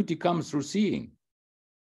 Beauty comes through seeing.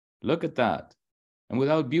 Look at that. And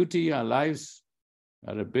without beauty, our lives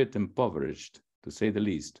are a bit impoverished, to say the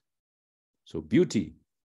least. So beauty,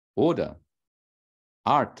 order,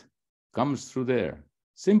 art comes through there.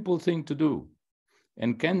 Simple thing to do.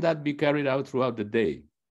 And can that be carried out throughout the day?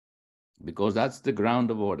 Because that's the ground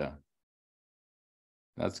of order.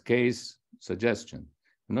 That's Kay's suggestion.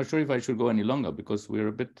 I'm not sure if I should go any longer, because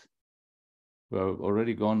we're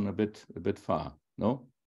already gone a bit far. No?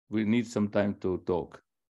 We need some time to talk.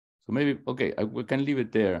 So maybe, okay, we can leave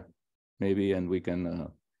it there, maybe, and we can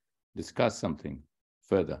discuss something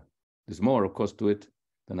further. There's more, of course, to it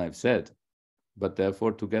than I've said, but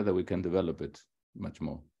therefore together we can develop it much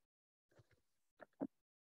more.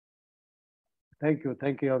 Thank you,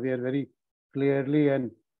 Javier. Very clearly and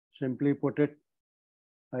simply put it.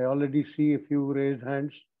 I already see a few raised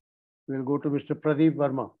hands. We'll go to Mr. Pradeep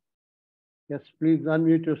Verma. Yes, please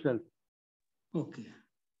unmute yourself. Okay.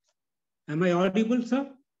 Am I audible, sir?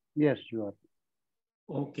 Yes, you are.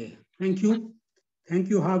 Okay. Thank you. Thank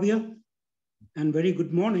you, Javier. And very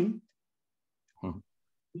good morning.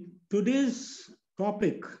 Today's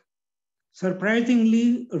topic,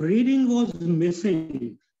 surprisingly, reading was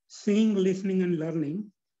missing. Seeing, listening, and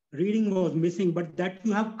learning. Reading was missing, but that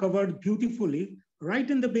you have covered beautifully right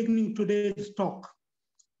in the beginning today's talk.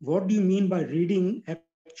 What do you mean by reading?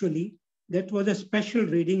 Actually, that was a special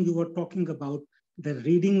reading you were talking about, the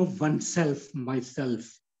reading of oneself,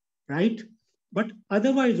 myself, right? But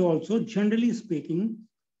otherwise also, generally speaking,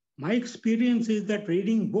 my experience is that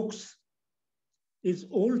reading books is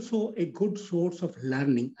also a good source of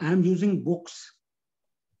learning. I am using books,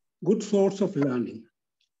 good source of learning.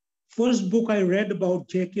 First book I read about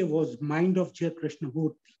JK was Mind of J.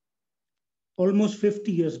 Krishnamurti, almost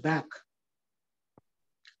 50 years back.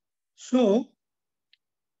 So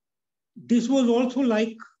this was also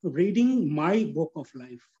like reading my book of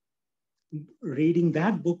life. Reading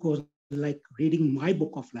that book was like reading my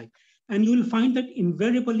book of life. And you will find that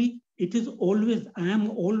invariably it is always, I am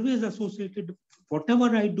always associated,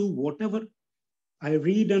 whatever I do, whatever I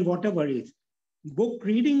read and whatever it is. Book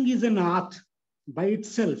reading is an art by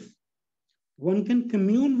itself. One can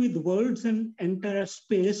commune with words and enter a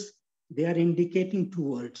space they are indicating to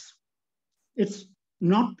words. It's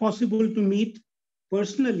not possible to meet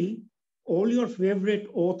personally all your favorite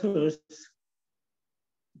authors.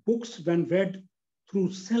 Books, when read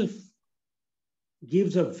through self,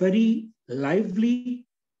 gives a very lively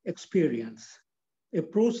experience, a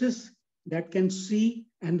process that can see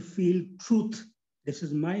and feel truth. This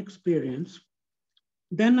is my experience.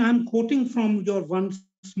 Then I'm quoting from your one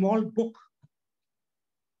small book,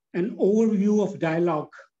 an overview of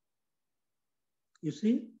dialogue. You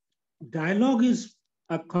see, dialogue is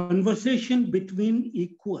a conversation between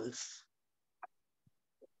equals.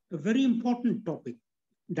 A very important topic.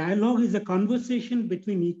 Dialogue is a conversation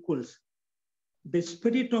between equals. The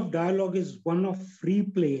spirit of dialogue is one of free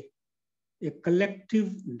play, a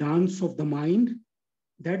collective dance of the mind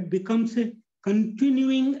that becomes a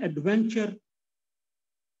continuing adventure,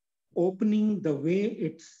 opening the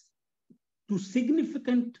way to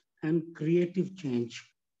significant and creative change.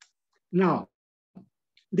 Now,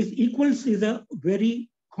 this equals is a very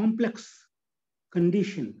complex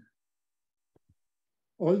condition.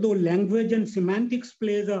 Although language and semantics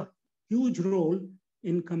plays a huge role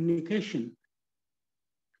in communication.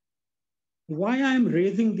 Why I'm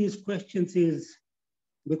raising these questions is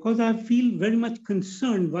because I feel very much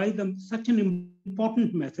concerned why such an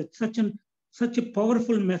important message, such a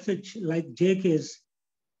powerful message like JK's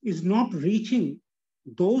is not reaching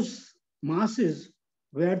those masses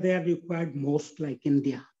where they are required most, like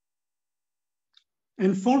India.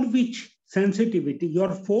 And for which sensitivity,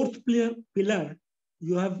 your fourth pillar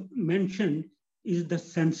you have mentioned is the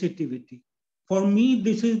sensitivity. For me,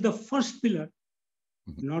 this is the first pillar.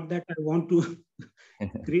 Not that I want to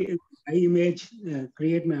create my image,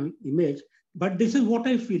 but this is what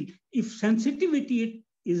I feel. If sensitivity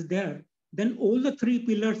is there, then all the three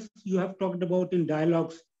pillars you have talked about in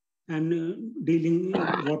dialogues and dealing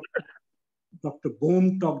what Dr.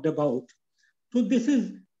 Bohm talked about. So this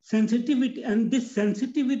is sensitivity, and this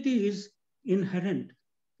sensitivity is inherent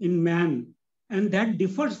in man, and that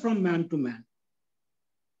differs from man to man.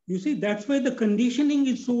 You see, that's why the conditioning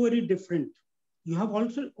is so very different. You have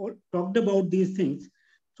also talked about these things.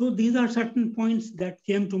 So these are certain points that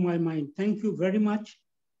came to my mind. Thank you very much.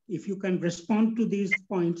 If you can respond to these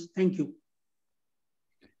points, thank you.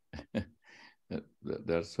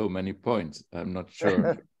 There are so many points. I'm not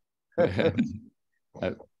sure.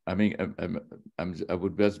 I mean, I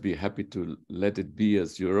would best be happy to let it be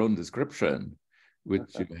as your own description,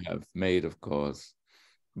 which you have made, of course.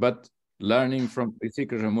 But learning from,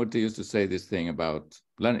 Krishnamurti used to say this thing about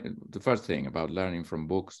learning, the first thing about learning from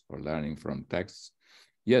books or learning from texts.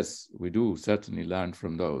 Yes, we do certainly learn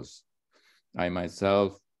from those. I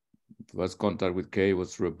myself, first contact with K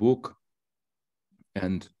was through a book,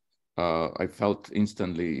 and I felt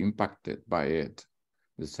instantly impacted by it.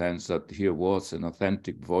 The sense that here was an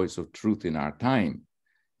authentic voice of truth in our time.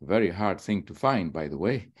 A very hard thing to find, by the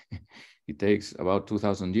way. It takes about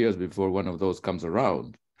 2,000 years before one of those comes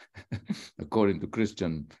around, according to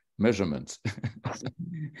Christian measurements.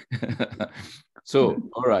 So,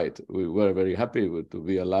 all right, we were very happy to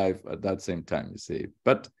be alive at that same time, you see.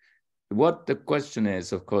 But what the question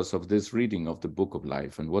is, of course, of this reading of the Book of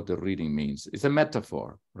Life and what the reading means, is a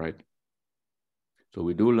metaphor, right? So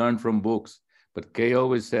we do learn from books, but Kay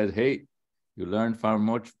always said, hey, you learn far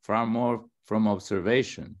more from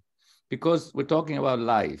observation, because we're talking about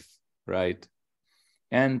life, right?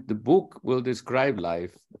 And the book will describe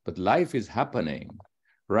life, but life is happening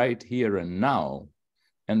right here and now.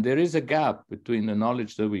 And there is a gap between the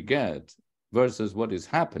knowledge that we get versus what is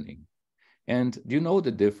happening. And you know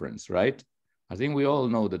the difference, right? I think we all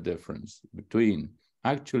know the difference between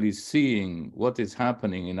actually seeing what is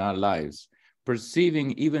happening in our lives,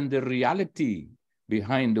 perceiving even the reality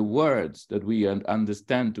behind the words that we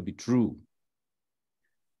understand to be true,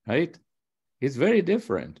 right? It's very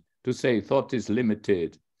different to say thought is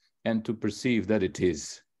limited and to perceive that it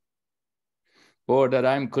is, or that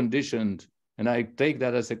I'm conditioned And I take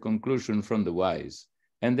that as a conclusion from the wise.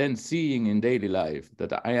 And then seeing in daily life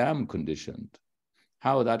that I am conditioned,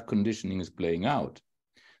 how that conditioning is playing out.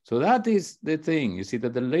 So that is the thing. You see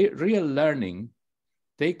that the real learning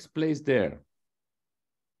takes place there.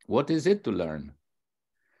 What is it to learn?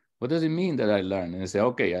 What does it mean that I learn? And I say,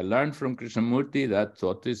 okay, I learned from Krishnamurti that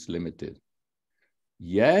thought is limited.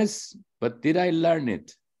 Yes, but did I learn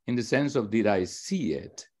it in the sense of did I see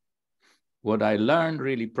it? What I learned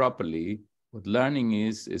really properly, what learning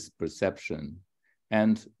is perception.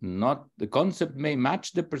 And not the concept may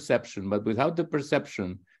match the perception, but without the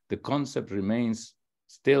perception, the concept remains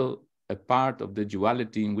still a part of the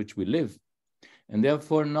duality in which we live, and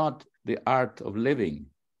therefore not the art of living.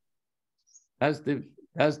 That's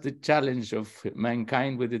the challenge of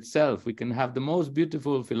mankind with itself. We can have the most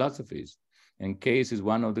beautiful philosophies, and case is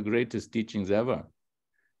one of the greatest teachings ever,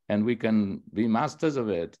 and we can be masters of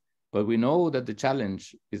it, but we know that the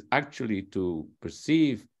challenge is actually to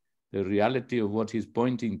perceive the reality of what he's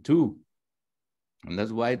pointing to. And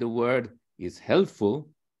that's why the word is helpful.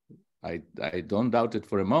 I don't doubt it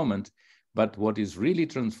for a moment, but what is really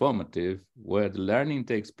transformative, where the learning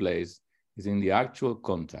takes place, is in the actual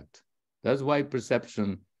contact. That's why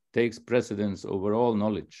perception takes precedence over all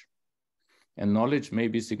knowledge. And knowledge may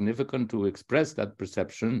be significant to express that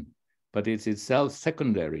perception, but it's itself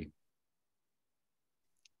secondary.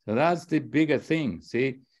 So that's the bigger thing,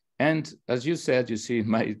 see? And as you said, you see,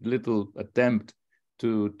 my little attempt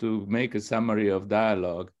to make a summary of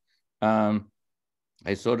dialogue,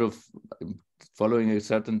 I sort of, following a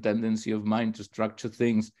certain tendency of mine to structure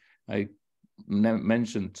things, I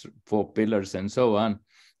mentioned 4 pillars and so on.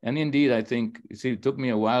 And indeed, I think, you see, it took me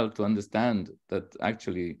a while to understand that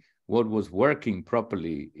actually what was working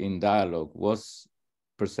properly in dialogue was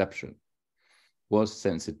perception, was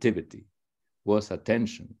sensitivity, was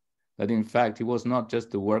attention. That in fact, it was not just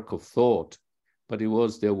the work of thought, but it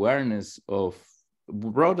was the awareness of,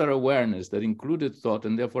 broader awareness that included thought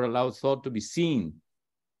and therefore allowed thought to be seen.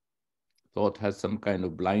 Thought has some kind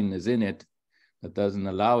of blindness in it that doesn't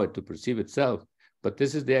allow it to perceive itself. But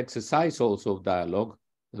this is the exercise also of dialogue.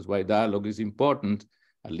 That's why dialogue is important,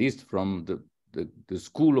 at least from the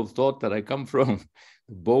school of thought that I come from,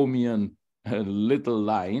 the Bohmian little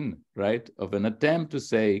line, right, of an attempt to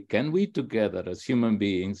say, can we together as human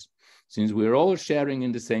beings, since we're all sharing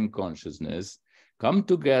in the same consciousness, come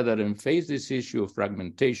together and face this issue of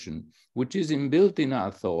fragmentation, which is inbuilt in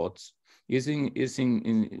our thoughts,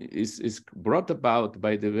 is brought about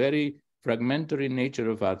by the very fragmentary nature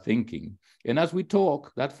of our thinking. And as we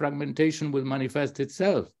talk, that fragmentation will manifest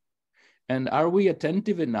itself. And are we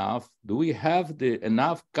attentive enough? Do we have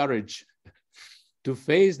enough courage to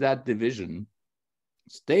face that division,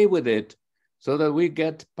 stay with it, so that we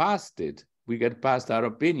get past it, we get past our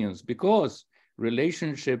opinions, because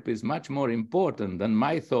relationship is much more important than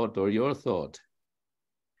my thought or your thought,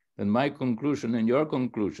 than my conclusion and your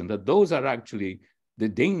conclusion, that those are actually the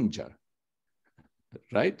danger,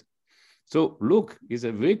 right? So look, it's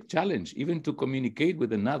a big challenge even to communicate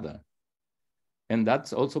with another. And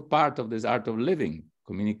that's also part of this art of living.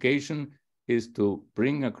 Communication is to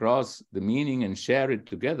bring across the meaning and share it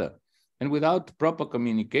together. And without proper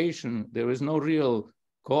communication, there is no real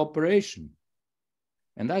cooperation.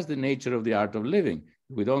 And that's the nature of the art of living.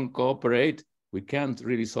 If we don't cooperate, we can't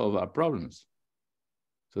really solve our problems.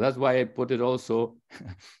 So that's why I put it also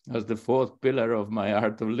as the 4th pillar of my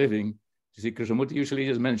art of living. You see, Krishnamurti usually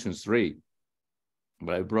just mentions 3.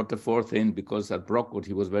 But I brought the 4th in because at Brockwood,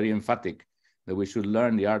 he was very emphatic that we should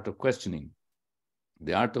learn the art of questioning,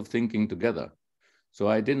 the art of thinking together. So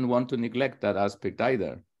I didn't want to neglect that aspect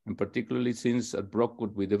either. And particularly since at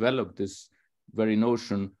Brockwood, we developed this very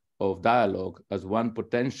notion of dialogue as one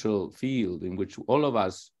potential field in which all of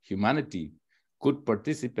us, humanity, could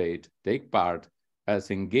participate, take part,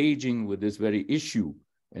 as engaging with this very issue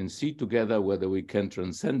and see together whether we can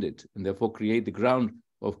transcend it and therefore create the ground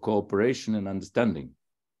of cooperation and understanding,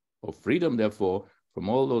 of freedom, therefore, from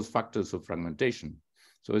all those factors of fragmentation.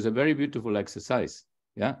 So it's a very beautiful exercise,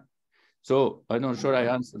 yeah? So I'm not sure I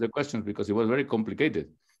answered the question because it was very complicated,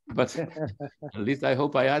 but at least I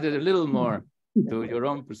hope I added a little more to your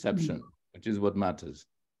own perception, which is what matters.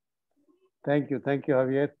 Thank you,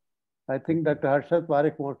 Javier. I think Dr. Harshad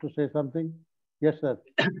Parekh wants to say something. Yes, sir.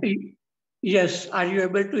 Yes, are you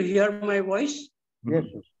able to hear my voice? Yes,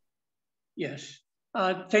 sir. Yes.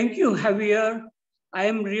 Thank you, Javier. I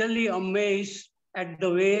am really amazed at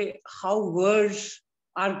the way how words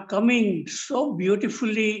are coming so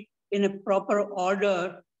beautifully in a proper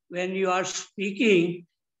order when you are speaking.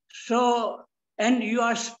 So, and you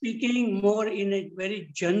are speaking more in a very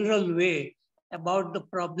general way about the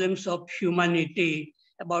problems of humanity,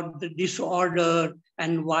 about the disorder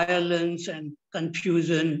and violence and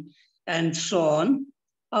confusion and so on.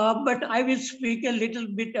 But I will speak a little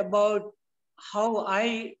bit about how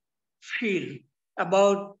I feel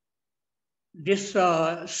about this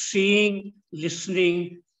seeing,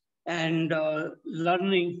 listening, and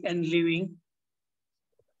learning and living.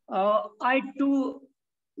 I too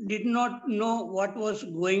did not know what was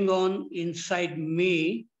going on inside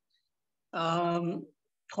me.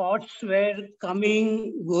 Thoughts were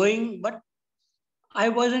coming, going, but I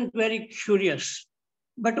wasn't very curious.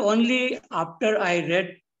 But only after I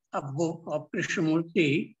read a book of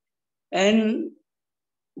Krishnamurti, and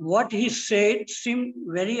what he said seemed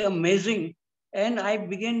very amazing, and I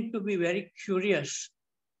began to be very curious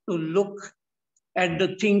to look at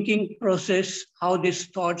the thinking process, how these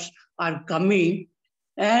thoughts are coming.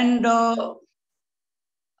 And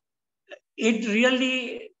it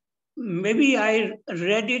really, maybe I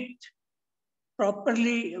read it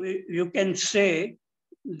properly, you can say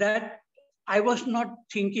that I was not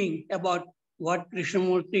thinking about what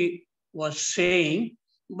Krishnamurti was saying,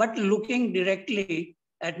 but looking directly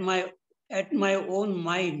at my own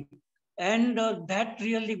mind. And that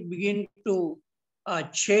really began to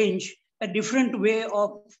change. A different way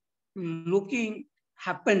of looking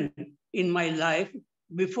happened in my life.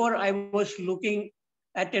 Before I was looking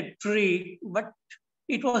at a tree, but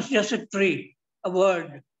it was just a tree, a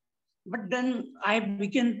word. But then I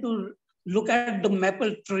began to look at the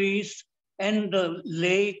maple trees and the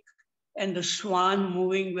lake and the swan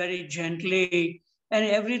moving very gently, and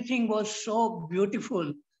everything was so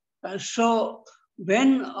beautiful. So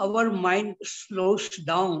when our mind slows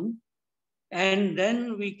down, and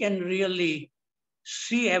then we can really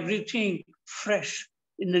see everything fresh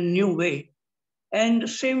in a new way. And the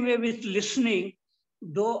same way with listening,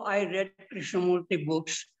 though I read Krishnamurti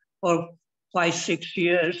books for 5-6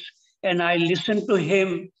 years, and I listened to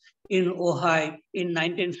him in Ojai in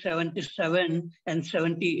 1977 and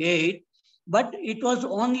 78, but it was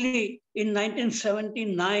only in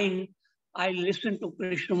 1979 I listened to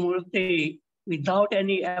Krishnamurti without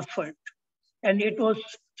any effort. And it was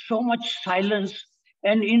so much silence.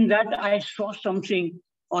 And in that, I saw something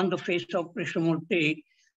on the face of Krishnamurti.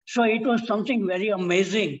 So it was something very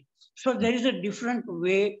amazing. So there is a different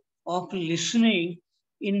way of listening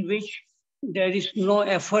in which there is no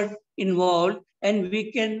effort involved, and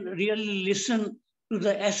we can really listen to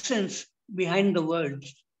the essence behind the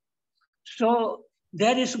words. So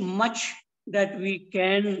there is much that we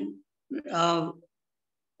can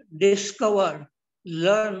discover,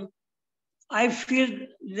 learn. I feel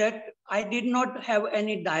that I did not have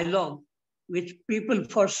any dialogue with people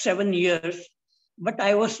for 7 years, but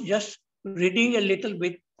I was just reading a little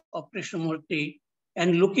bit of Krishnamurti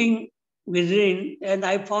and looking within, and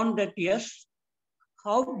I found that yes,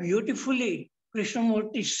 how beautifully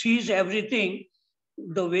Krishnamurti sees everything,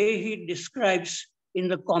 the way he describes in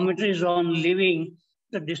the commentaries on living,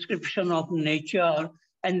 the description of nature,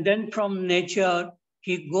 and then from nature,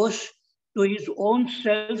 he goes to his own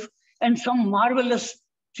self, and some marvelous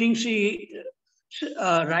things he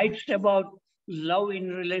writes about love in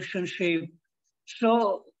relationship.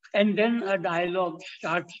 So, and then a dialogue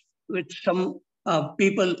starts with some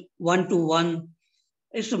people one-to-one.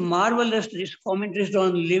 It's marvelous, this commentaries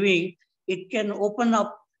on living. It can open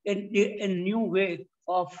up a new way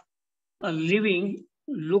of living,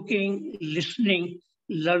 looking, listening,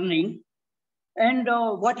 learning. And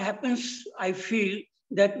what happens, I feel,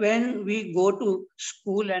 that when we go to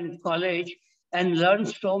school and college and learn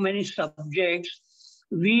so many subjects,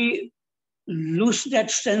 we lose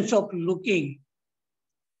that sense of looking.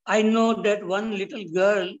 I know that one little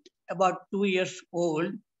girl, about 2 years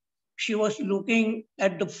old, she was looking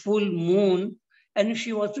at the full moon, and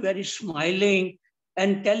she was very smiling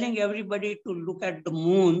and telling everybody to look at the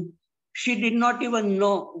moon. She did not even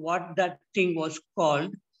know what that thing was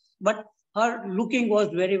called, but her looking was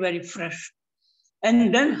very, very fresh.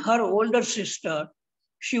 And then her older sister,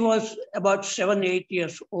 she was about 7-8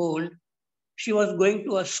 years old. She was going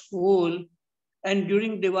to a school, and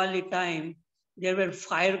during Diwali time, there were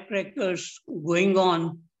firecrackers going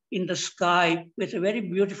on in the sky with a very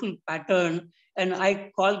beautiful pattern. And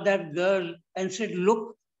I called that girl and said,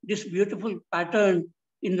 look, this beautiful pattern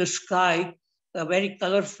in the sky, a very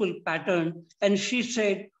colorful pattern. And she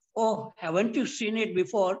said, oh, haven't you seen it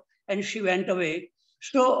before? And she went away.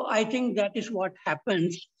 So I think that is what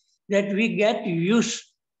happens, that we get used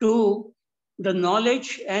to the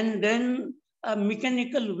knowledge and then a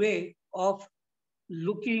mechanical way of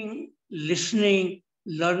looking, listening,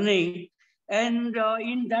 learning. And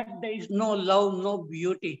in that, there is no love, no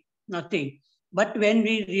beauty, nothing. But when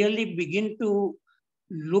we really begin to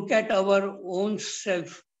look at our own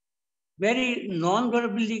self very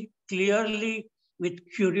non-verbally, clearly, with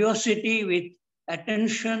curiosity, with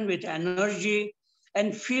attention, with energy,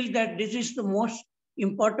 and feel that this is the most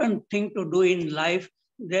important thing to do in life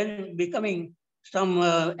than becoming some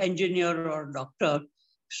engineer or doctor.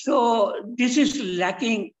 So this is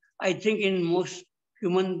lacking, I think, in most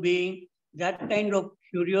human being, that kind of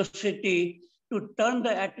curiosity to turn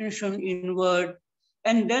the attention inward.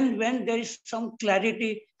 And then when there is some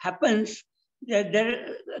clarity happens,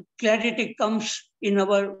 there clarity comes in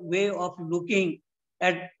our way of looking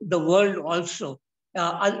at the world also.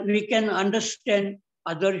 We can understand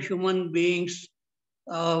other human beings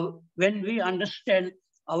when we understand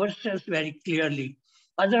ourselves very clearly.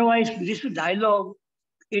 Otherwise, this dialogue,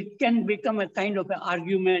 it can become a kind of an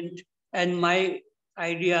argument and my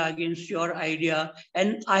idea against your idea.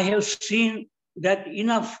 And I have seen that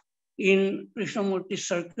enough in Krishnamurti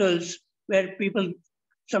circles where people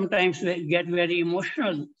sometimes get very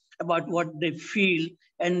emotional about what they feel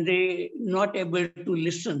and they not able to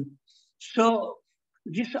listen. So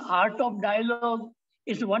this art of dialogue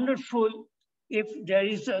is wonderful if there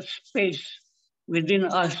is a space within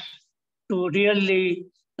us to really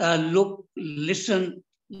look, listen,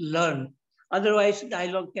 learn. Otherwise,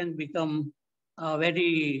 dialogue can become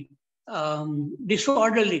very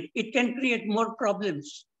disorderly. It can create more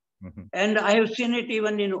problems. Mm-hmm. And I have seen it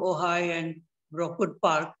even in Ojai and Brockwood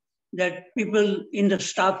Park, that people in the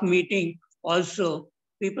staff meeting also,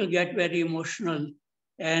 people get very emotional.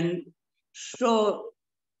 And so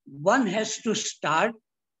one has to start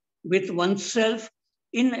with oneself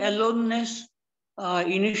in aloneness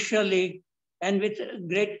initially and with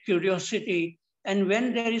great curiosity. And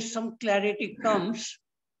when there is some clarity comes,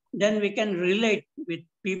 then we can relate with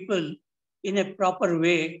people in a proper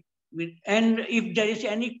way. And if there is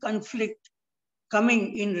any conflict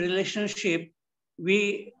coming in relationship,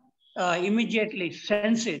 we immediately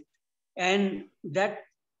sense it. And that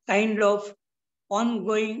kind of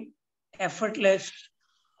ongoing, effortless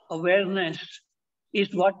awareness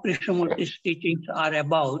is what Krishnamurti's teachings are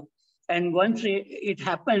about. And once it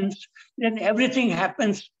happens, then everything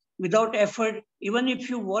happens without effort. Even if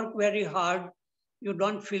you work very hard, you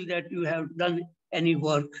don't feel that you have done any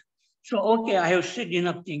work. So, okay, I have said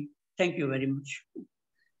enough thing. Thank you very much.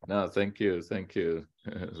 No, thank you, Dr.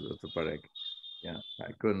 Parekh. Yeah,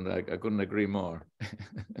 I couldn't agree more.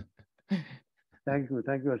 Thank you,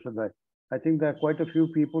 Harshad bhai. I think there are quite a few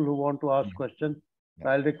people who want to ask questions. Yeah.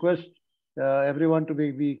 I'll request everyone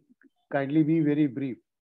to kindly be very brief.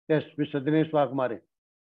 Yes, Mr. Dinesh Waghmare.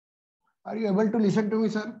 Are you able to listen to me,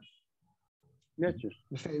 sir? Yes, yes.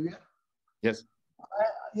 Mr. Javier? Yes.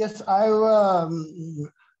 Yes, I've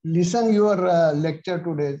listened your lecture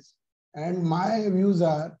today, and my views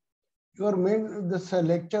are this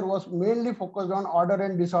lecture was mainly focused on order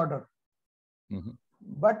and disorder. Mm-hmm.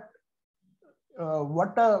 But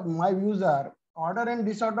what my views are, order and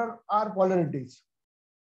disorder are polarities.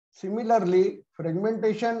 Similarly,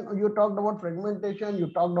 fragmentation, you talked about fragmentation,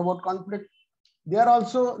 you talked about conflict. They are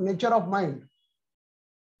also nature of mind.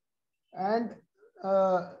 And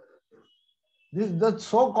the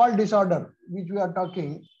so-called disorder, which we are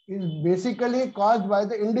talking, is basically caused by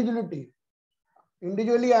the individuality.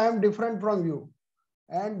 Individually, I am different from you.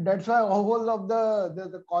 And that's why a whole of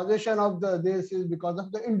the causation of this is because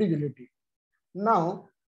of the individuality. Now,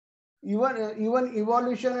 even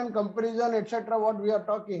evolution and comparison, etc., what we are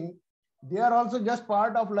talking, they are also just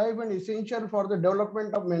part of life and essential for the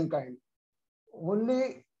development of mankind.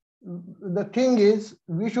 Only the thing is,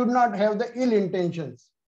 we should not have the ill intentions,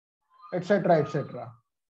 etc., etc.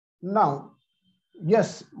 Now,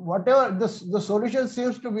 yes, whatever the solution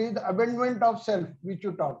seems to be the abandonment of self, which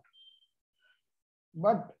you talked.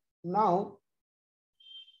 But now,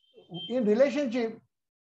 in relationship,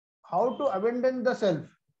 how to abandon the self?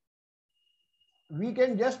 We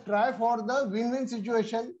can just try for the win-win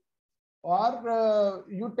situation, or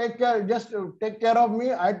you take care, just take care of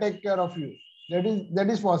me, I take care of you. That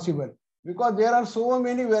is possible, because there are so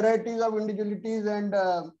many varieties of individualities and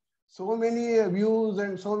so many views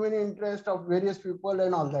and so many interests of various people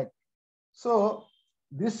and all that. So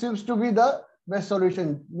this seems to be the best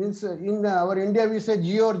solution. Means in our India we say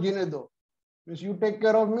ji or jine do. Means you take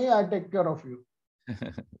care of me, I take care of you.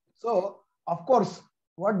 So of course,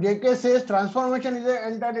 what JK says, transformation is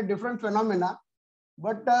an entirely different phenomena.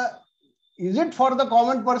 But is it for the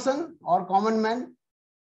common person or common man?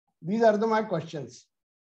 These are my questions.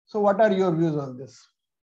 So what are your views on this?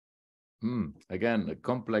 Again, a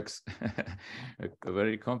complex, a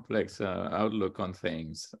very complex outlook on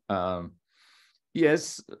things.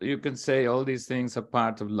 Yes, you can say all these things are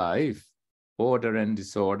part of life. Order and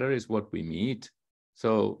disorder is what we meet.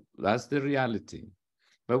 So that's the reality.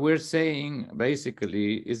 But we're saying,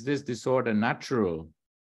 basically, is this disorder natural?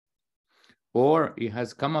 Or it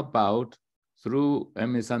has come about through a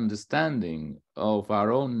misunderstanding of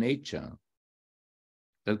our own nature,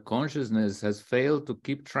 that consciousness has failed to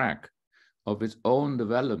keep track of its own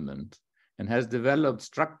development and has developed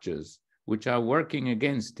structures which are working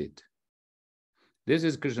against it. This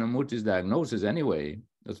is Krishnamurti's diagnosis anyway,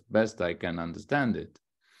 as best I can understand it,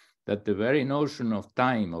 that the very notion of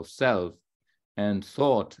time, of self, and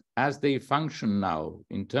thought, as they function now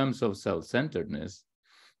in terms of self-centeredness,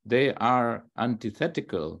 they are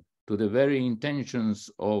antithetical to the very intentions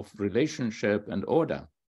of relationship and order.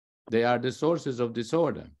 They are the sources of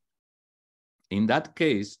disorder. In that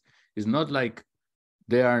case, it's not like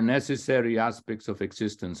they are necessary aspects of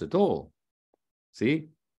existence at all. See?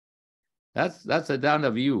 That's a down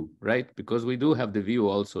view, right? Because we do have the view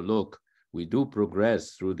also, look, we do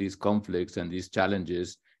progress through these conflicts and these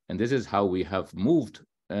challenges, and this is how we have moved,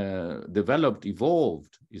 developed,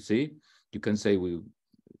 evolved, you see? You can say, you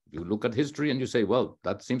look at history and you say, well,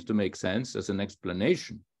 that seems to make sense as an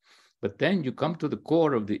explanation. But then you come to the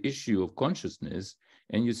core of the issue of consciousness,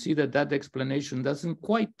 and you see that that explanation doesn't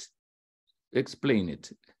quite explain it.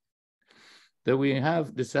 That we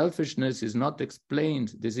have the selfishness is not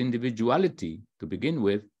explained, this individuality to begin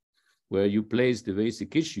with, where you place the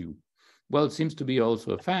basic issue. Well, it seems to be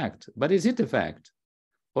also a fact, but is it a fact?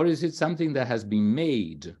 Or is it something that has been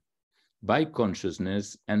made by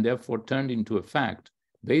consciousness and therefore turned into a fact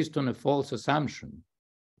based on a false assumption?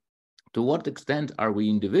 To what extent are we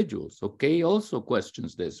individuals? Okay, also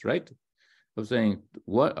questions this, right? Of saying,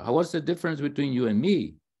 what's the difference between you and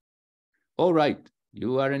me? All right,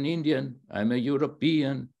 you are an Indian, I'm a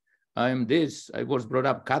European, I'm this, I was brought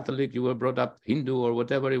up Catholic, you were brought up Hindu or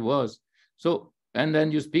whatever it was. So, and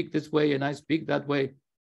then you speak this way and I speak that way.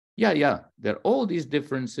 Yeah, there are all these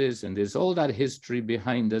differences and there's all that history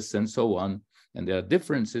behind us and so on. And there are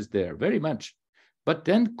differences there, very much. But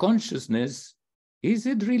then consciousness, is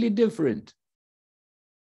it really different?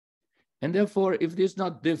 And therefore, if it's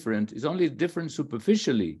not different, it's only different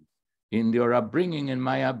superficially in your upbringing and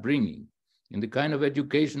my upbringing, in the kind of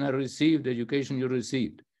education I received, the education you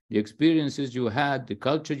received, the experiences you had, the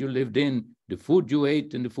culture you lived in, the food you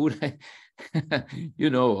ate and the food, you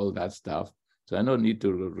know, all that stuff. So I don't need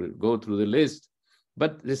to go through the list.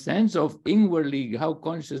 But the sense of inwardly how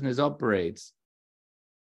consciousness operates,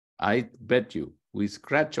 I bet you, we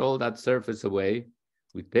scratch all that surface away,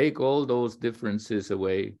 we take all those differences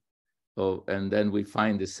away, and then we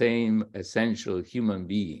find the same essential human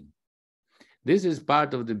being. This is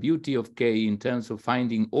part of the beauty of K in terms of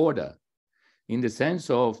finding order, in the sense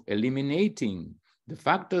of eliminating the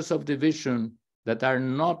factors of division that are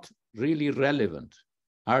not really relevant.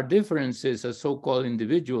 Our differences as so-called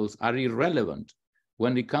individuals are irrelevant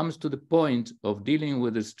when it comes to the point of dealing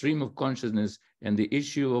with the stream of consciousness and the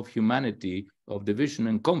issue of humanity, of division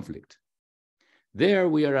and conflict. There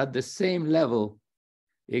we are at the same level,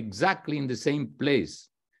 exactly in the same place,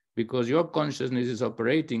 because your consciousness is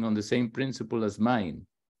operating on the same principle as mine.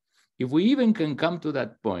 If we even can come to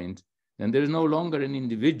that point, then there is no longer an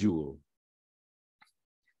individual,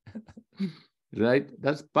 right?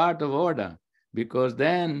 That's part of order, because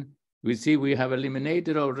then we see we have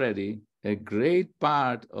eliminated already a great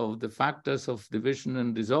part of the factors of division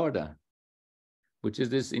and disorder, which is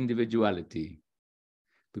this individuality.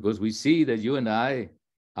 Because we see that you and I,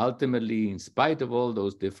 ultimately, in spite of all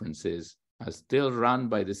those differences, are still run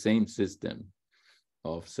by the same system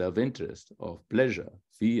of self-interest, of pleasure,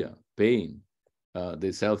 fear, pain,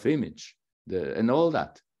 the self-image, and all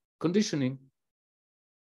that. Conditioning.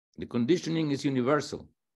 The conditioning is universal.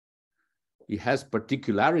 It has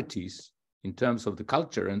particularities in terms of the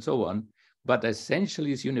culture and so on, but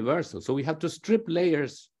essentially it's universal. So we have to strip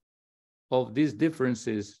layers of these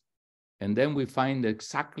differences, and then we find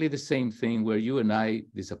exactly the same thing where you and I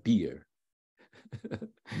disappear.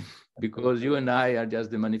 Because you and I are just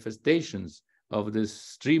the manifestations of this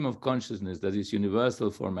stream of consciousness that is universal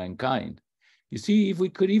for mankind. You see, if we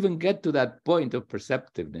could even get to that point of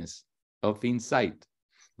perceptiveness, of insight,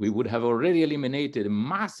 we would have already eliminated a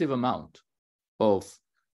massive amount of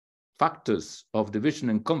factors of division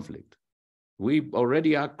and conflict. We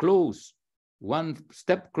already are close, one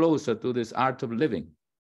step closer to this art of living,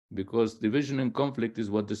 because division and conflict is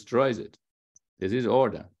what destroys it. This is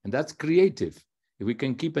order, and that's creative. If we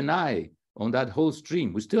can keep an eye on that whole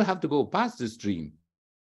stream, we still have to go past the stream.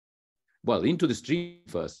 Well, into the stream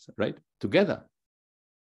first, right? Together.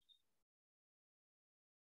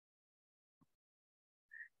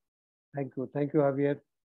 Thank you, Javier.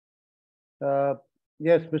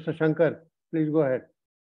 Yes, Mr. Shankar, please go ahead.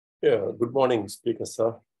 Yeah, good morning, speaker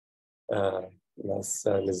sir. Nice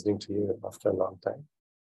listening to you after a long time.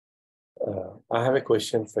 I have a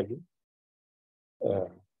question for you.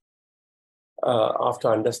 After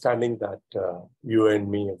understanding that you and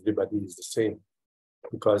me, everybody is the same,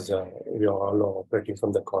 because we are all operating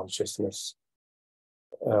from the consciousness.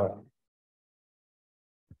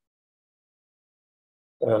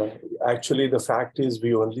 Actually, the fact is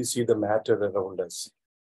we only see the matter around us.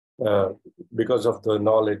 Because of the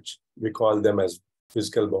knowledge, we call them as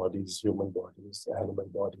physical bodies, human bodies, animal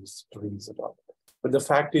bodies, trees, and all. But the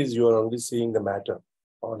fact is you are only seeing the matter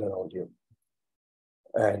all around you.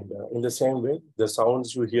 And in the same way, the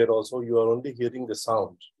sounds you hear also, you are only hearing the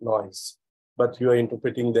sound, noise, but you are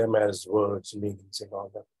interpreting them as words, meanings, and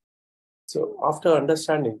all that. So after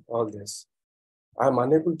understanding all this, I'm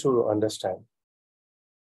unable to understand.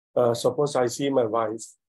 Suppose I see my wife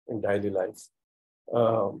in daily life.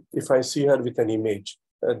 If I see her with an image,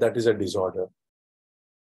 that is a disorder.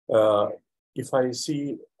 If I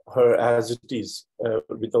see her as it is,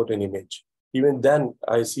 without an image, even then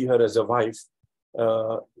I see her as a wife,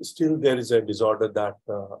 still there is a disorder that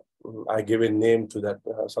I give a name to that,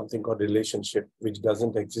 something called relationship, which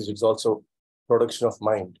doesn't exist. It's also production of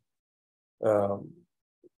mind.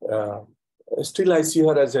 Still I see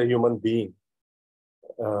her as a human being.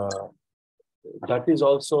 That is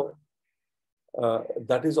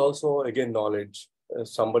also again knowledge.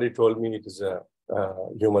 Somebody told me it is a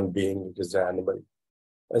human being, it is an animal.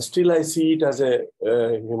 Still I see it as a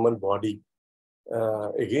human body.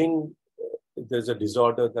 Again, there's a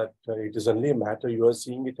disorder that it is only a matter, you are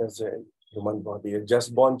seeing it as a human body. A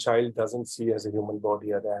just born child doesn't see as a human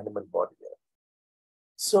body or an animal body.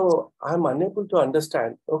 So I'm unable to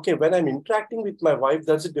understand, okay, when I'm interacting with my wife,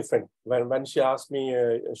 that's different. When she asks me,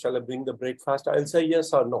 shall I bring the breakfast? I'll say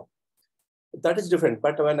yes or no. That is different.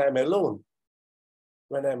 But when I'm alone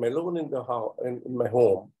in the house, in my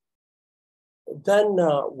home, then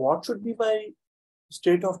what should be my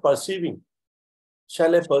state of perceiving?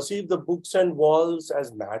 Shall I perceive the books and walls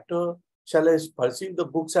as matter? Shall I perceive the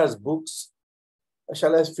books as books?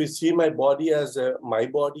 Shall I see my body as my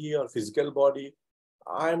body or physical body?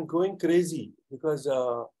 I'm going crazy because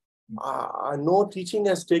no teaching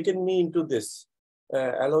has taken me into this,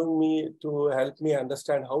 allowing me to help me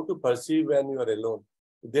understand how to perceive when you are alone.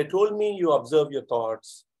 They told me you observe your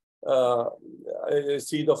thoughts,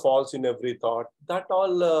 see the faults in every thought. That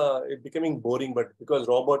all is becoming boring, but because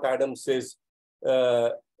Robert Adams says,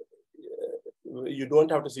 you don't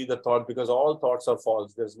have to see the thought because all thoughts are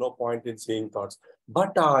false. There's no point in seeing thoughts.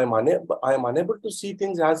 But I'm unable to see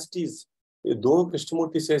things as it is. Though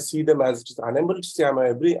Krishnamurti says see them as it is, unable to see. I'm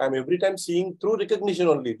every time seeing through recognition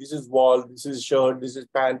only. This is wall, this is shirt, this is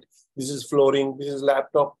pant, this is flooring, this is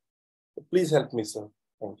laptop. Please help me, sir.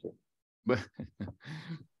 Thank you. But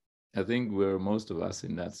I think we're most of us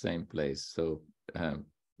in that same place. So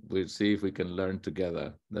we'll see if we can learn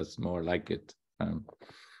together. That's more like it.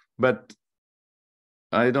 But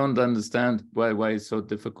I don't understand why it's so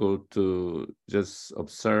difficult to just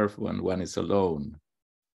observe when one is alone.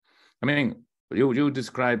 I mean, you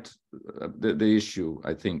described the issue,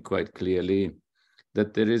 I think, quite clearly,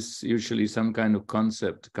 that there is usually some kind of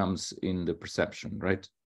concept comes in the perception, right?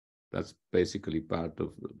 That's basically part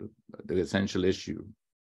of the essential issue.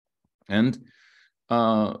 And,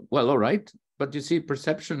 well, all right, but you see,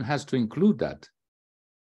 perception has to include that.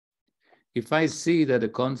 If I see that a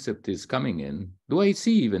concept is coming in, do I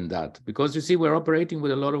see even that? Because you see, we're operating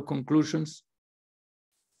with a lot of conclusions.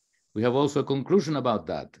 We have also a conclusion about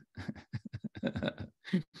that.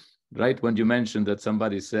 Right? When you mentioned that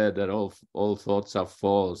somebody said that all thoughts are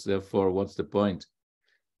false, therefore, what's the point?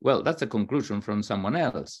 Well, that's a conclusion from someone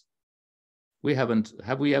else.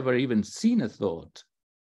 Have we ever even seen a thought?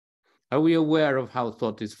 Are we aware of how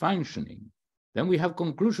thought is functioning? Then we have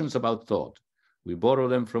conclusions about thought. We borrow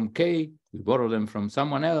them from K, we borrow them from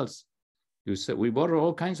someone else. We borrow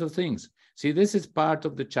all kinds of things. See, this is part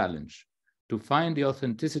of the challenge, to find the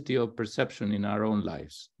authenticity of perception in our own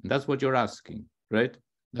lives. And that's what you're asking, right?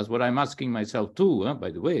 That's what I'm asking myself too,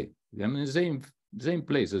 by the way. I'm in the same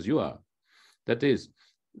place as you are. That is,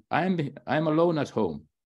 I'm alone at home.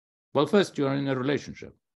 Well, first, you're in a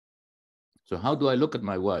relationship. So how do I look at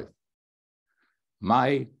my wife?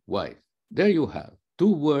 My wife. There you have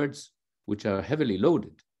two words which are heavily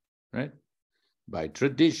loaded, right? By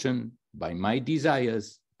tradition, by my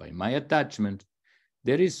desires, by my attachment.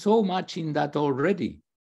 There is so much in that already.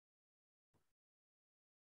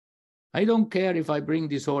 I don't care if I bring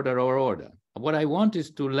disorder or order. What I want is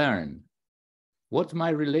to learn. What's my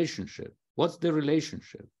relationship? What's the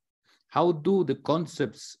relationship? How do the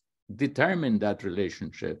concepts determine that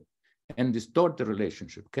relationship? and distort the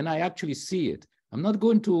relationship? Can I actually see it? I'm not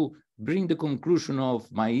going to bring the conclusion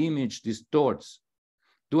of my image distorts.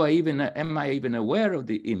 Am I even aware of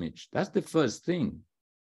the image? That's the first thing.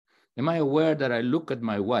 Am I aware that I look at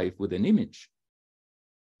my wife with an image,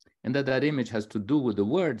 and that image has to do with the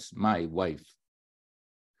words, my wife,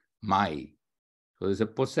 my. So there's a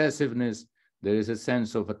possessiveness, there is a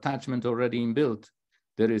sense of attachment already inbuilt,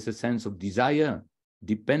 there is a sense of desire,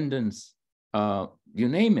 dependence, you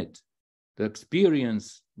name it, the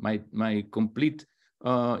experience, my complete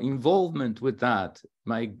involvement with that,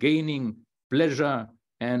 my gaining pleasure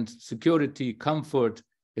and security, comfort,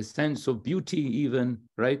 a sense of beauty even,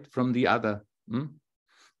 right, from the other.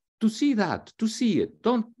 To see that, to see it.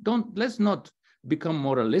 Let's not become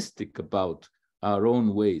moralistic about our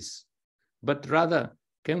own ways, but rather,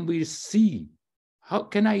 can we see, how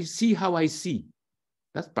can I see how I see?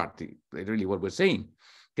 That's partly really what we're saying.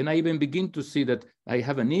 Can I even begin to see that I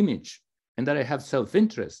have an image and that I have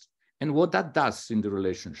self-interest and what that does in the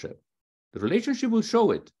relationship? The relationship will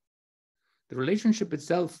show it. The relationship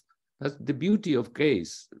itself, that's the beauty of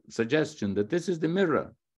Kay's suggestion that this is the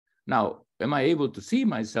mirror. Now, am I able to see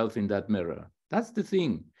myself in that mirror? That's the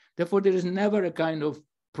thing. Therefore, there is never a kind of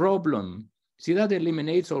problem. See, that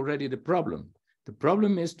eliminates already the problem. The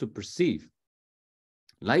problem is to perceive.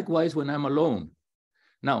 Likewise, when I'm alone.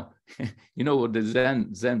 Now, you know what the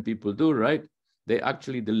Zen people do, right? They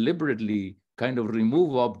actually deliberately kind of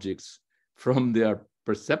remove objects from their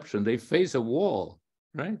perception. They face a wall,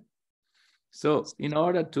 right? So in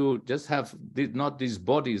order to just have not these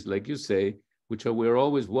bodies, like you say, which we're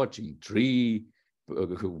always watching, tree,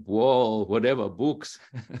 wall, whatever, books,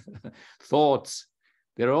 thoughts,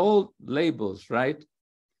 they're all labels, right?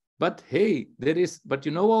 But hey, but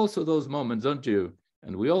you know also those moments, don't you?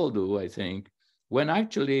 And we all do, I think, when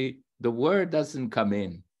actually the word doesn't come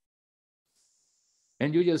in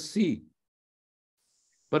and you just see.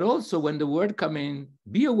 But also when the word come in,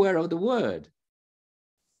 be aware of the word.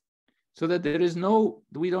 So that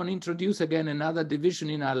we don't introduce again another division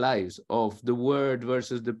in our lives of the word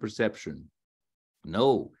versus the perception.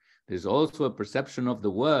 No, there's also a perception of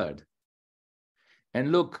the word.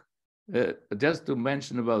 And look, just to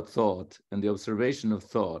mention about thought and the observation of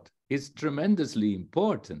thought, it's tremendously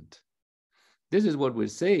important. This is what we're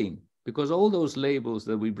saying, because all those labels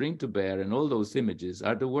that we bring to bear and all those images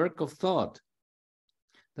are the work of thought.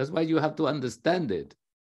 That's why you have to understand it.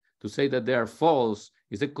 To say that they are false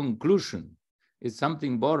is a conclusion. It's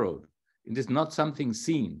something borrowed. It is not something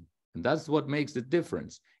seen. And that's what makes the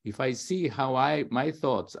difference. If I see how my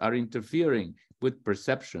thoughts are interfering with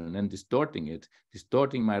perception and distorting it,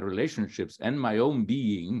 distorting my relationships and my own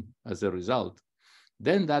being as a result,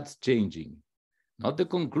 then that's changing, not the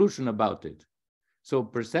conclusion about it. So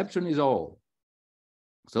perception is all.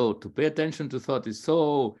 So to pay attention to thought is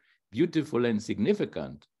so beautiful and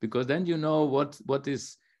significant, because then you know what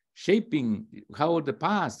is shaping, how the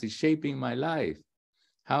past is shaping my life,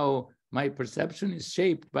 how my perception is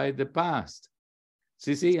shaped by the past.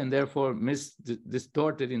 See, and therefore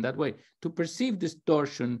distorted in that way. To perceive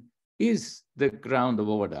distortion is the ground of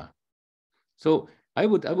order. So I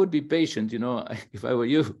would be patient, you know, if I were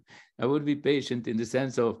you, I would be patient in the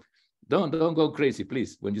sense of don't go crazy,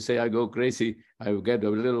 please. When you say I go crazy, I will get a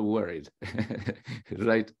little worried,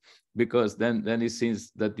 right? Because then it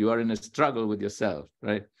seems that you are in a struggle with yourself,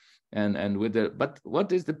 right? And with but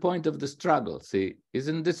what is the point of the struggle? See,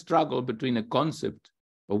 isn't the struggle between a concept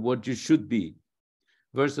of what you should be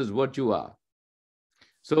versus what you are?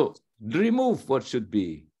 So remove what should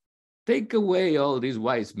be. Take away all these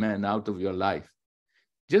wise men out of your life.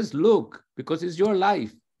 Just look, because it's your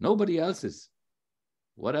life, nobody else's.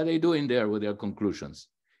 What are they doing there with their conclusions?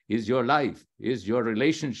 Is your life, is your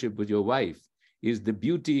relationship with your wife, is the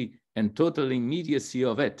beauty and total immediacy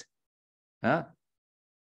of it. Huh?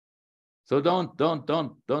 So don't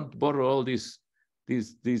borrow all these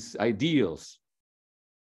ideals.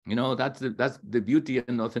 You know, that's the beauty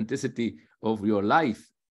and authenticity of your life,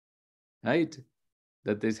 right?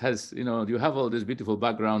 That this has, you know, you have all this beautiful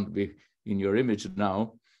background in your image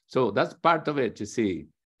now. So that's part of it, you see,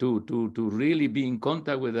 to really be in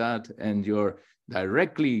contact with that, and you're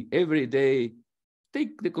directly every day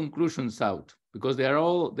take the conclusions out, because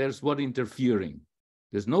there's what interfering.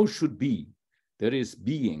 There's no should be, there is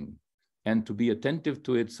being. And to be attentive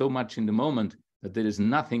to it so much in the moment that there is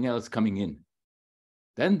nothing else coming in.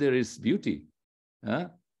 Then there is beauty. Huh?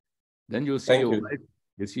 Then you'll see wife.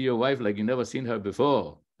 You see your wife like you've never seen her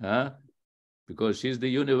before. Huh? Because she's the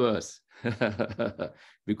universe.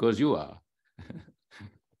 Because you are.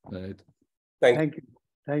 Right. Thank you.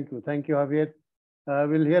 Thank you, Javier.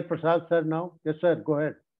 We'll hear Prasad sir now. Yes, sir. Go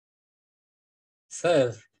ahead.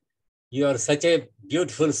 Sir, You are such a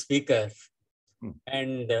beautiful speaker,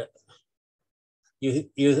 and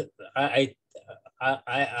I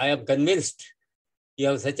am convinced you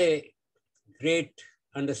have such a great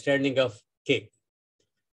understanding of K.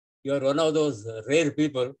 You are one of those rare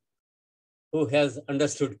people who has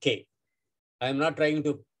understood K. I am not trying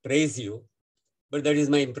to praise you, but that is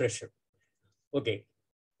my impression. Okay.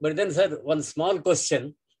 But then, sir, one small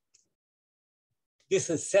question. This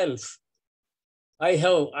is self. I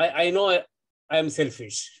know I am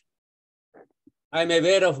selfish. I am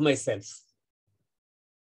aware of myself.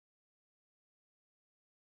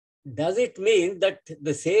 Does it mean that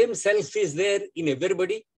the same self is there in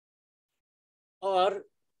everybody? Or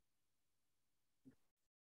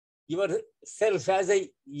yourself as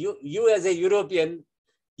you as a European,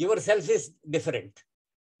 yourself is different.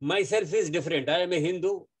 Myself is different. I am a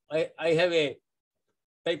Hindu. I have a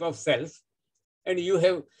type of self. And you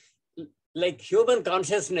have, like human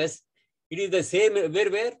consciousness, it is the same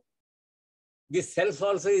everywhere. This self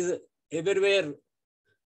also is everywhere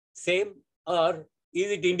same, or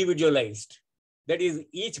is it individualized? That is,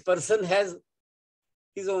 each person has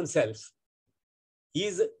his own self. He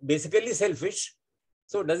is basically selfish.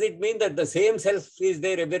 So does it mean that the same self is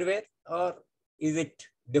there everywhere, or is it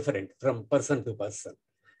different from person to person?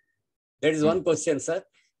 That is one question, sir.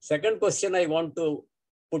 Second question I want to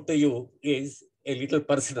put to you is a little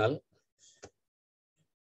personal.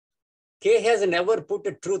 K has never put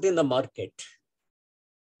a truth in the market.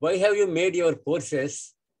 Why have you made your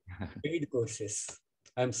courses paid courses?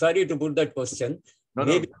 I'm sorry to put that question.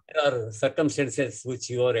 Maybe there are circumstances which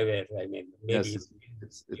you are aware. I mean, maybe yes,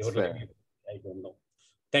 it's fair. I don't know.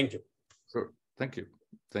 Thank you. Sure. Thank you.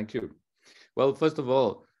 Thank you. Well, first of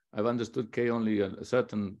all, I've understood K only a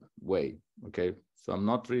certain way. Okay. So I'm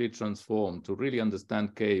not really transformed. To really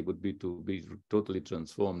understand K would be to be totally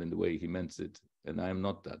transformed in the way he meant it. And I am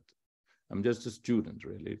not that. I'm just a student,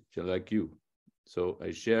 really, like you. So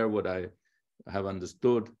I share what I have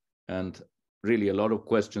understood, and really a lot of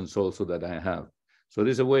questions also that I have. So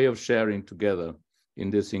there's a way of sharing together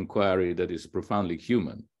in this inquiry that is profoundly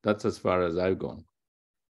human. That's as far as I've gone.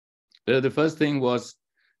 The first thing was,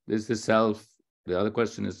 is the self, the other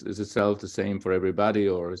question is the self the same for everybody,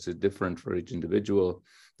 or is it different for each individual?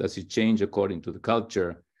 Does it change according to the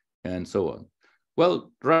culture, and so on?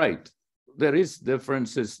 Well, right. There is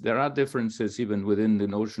differences. There are differences even within the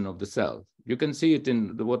notion of the self. You can see it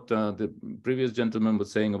in what the previous gentleman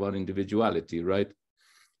was saying about individuality, right?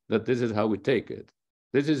 That this is how we take it.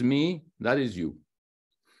 This is me, that is you.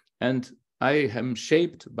 And I am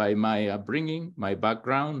shaped by my upbringing, my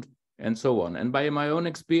background, and so on, and by my own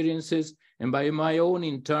experiences, and by my own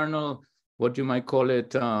internal, what you might call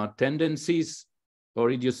it, tendencies or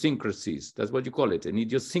idiosyncrasies. That's what you call it, an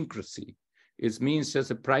idiosyncrasy. It means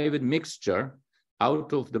just a private mixture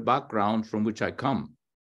out of the background from which I come.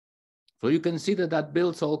 So you can see that that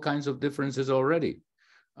builds all kinds of differences already.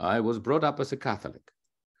 I was brought up as a Catholic.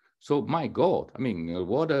 So my God, I mean,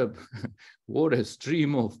 what a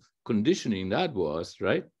stream of conditioning that was,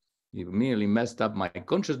 right? You merely messed up my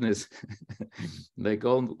consciousness. Like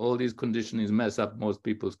all these conditionings mess up most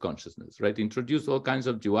people's consciousness, right? Introduce all kinds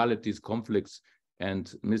of dualities, conflicts,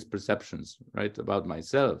 and misperceptions, right, about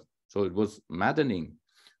myself. So it was maddening.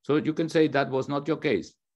 So you can say that was not your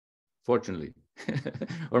case, fortunately.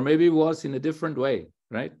 Or maybe it was in a different way,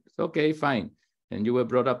 right? It's okay, fine. And you were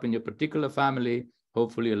brought up in your particular family,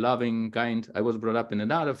 hopefully a loving, kind. I was brought up in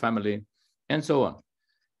another family, and so on.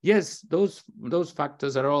 Yes, those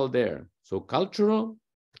factors are all there. So cultural,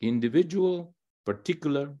 individual,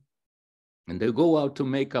 particular, and they go out to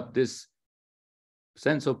make up this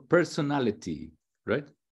sense of personality, right?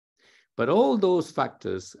 But all those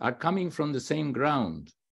factors are coming from the same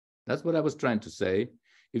ground. That's what I was trying to say.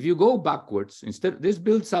 If you go backwards, instead, this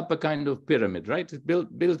builds up a kind of pyramid, right? It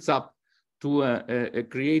builds up to a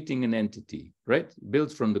creating an entity, right? It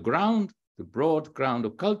builds from the ground, the broad ground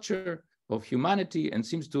of culture, of humanity, and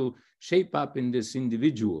seems to shape up in this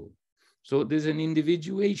individual. So there's an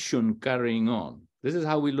individuation carrying on. This is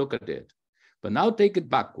how we look at it. But now take it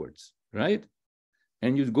backwards, right?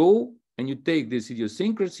 And you go and you take this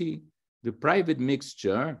idiosyncrasy, the private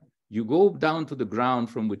mixture, you go down to the ground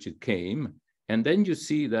from which it came, and then you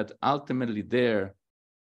see that ultimately there,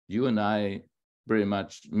 you and I very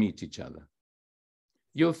much meet each other.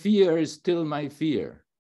 Your fear is still my fear.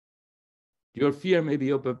 Your fear may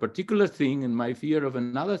be of a particular thing and my fear of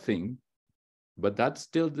another thing, but that's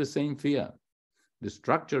still the same fear. The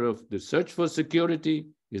structure of the search for security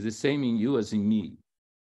is the same in you as in me.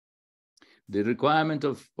 The requirement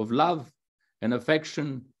of love and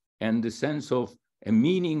affection and the sense of a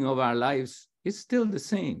meaning of our lives is still the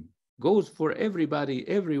same. goes for everybody,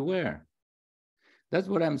 everywhere. That's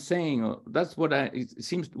what I'm saying. That's what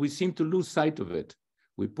we seem to lose sight of it.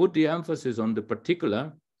 We put the emphasis on the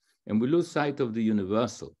particular and we lose sight of the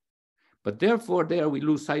universal. But therefore, there we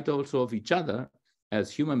lose sight also of each other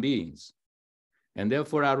as human beings. And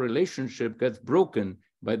therefore, our relationship gets broken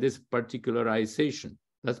by this particularization.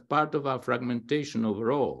 That's part of our fragmentation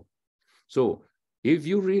overall. So if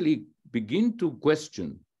you really begin to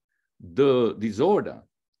question the disorder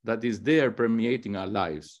that is there permeating our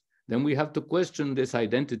lives, then we have to question this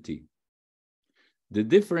identity. The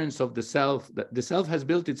difference of the self, that the self has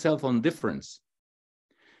built itself on difference.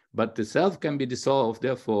 But the self can be dissolved,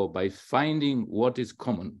 therefore, by finding what is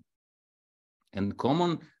common. And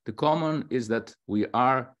the common is that we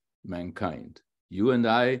are mankind. You and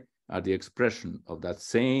I are the expression of that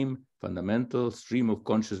same fundamental stream of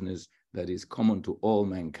consciousness that is common to all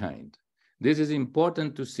mankind. This is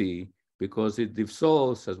important to see because it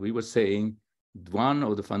dissolves, as we were saying, one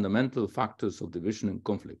of the fundamental factors of division and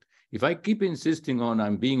conflict. If I keep insisting on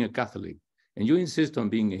I'm being a Catholic and you insist on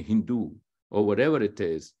being a Hindu or whatever it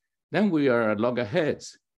is, then we are at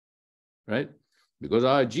loggerheads, right?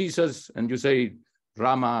 Because Jesus, and you say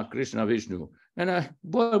Rama, Krishna, Vishnu, and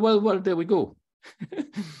well, there we go.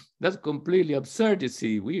 That's completely absurd, you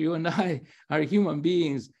see. You and I are human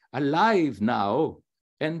beings alive now,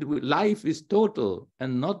 and life is total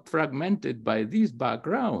and not fragmented by these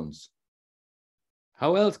backgrounds.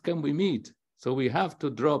 How else can we meet? So we have to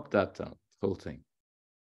drop that whole thing.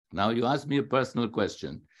 Now you asked me a personal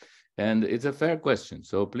question, and it's a fair question.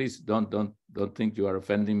 So please don't think you are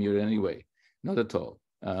offending me in any way. Not at all.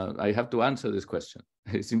 I have to answer this question.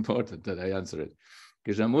 It's important that I answer it.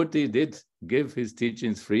 Krishnamurti did give his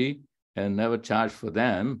teachings free and never charged for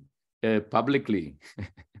them publicly.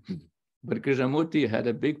 But Krishnamurti had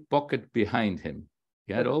a big pocket behind him.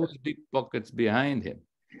 He had all the big pockets behind him.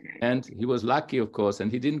 And he was lucky, of course,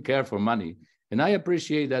 and he didn't care for money. And I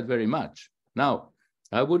appreciate that very much. Now,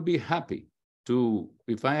 I would be happy to,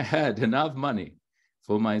 if I had enough money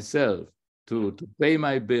for myself to pay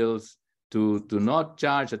my bills, to not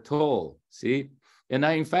charge at all, see? And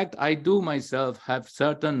in fact, I do myself have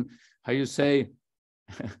certain, how you say,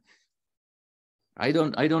 I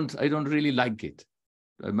don't really like it.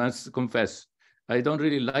 I must confess, I don't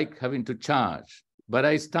really like having to charge. But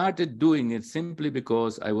I started doing it simply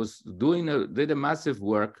because I was did a massive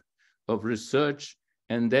work of research,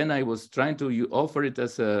 and then I was trying to offer it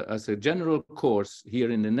as a general course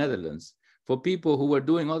here in the Netherlands for people who were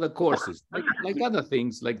doing other courses, like other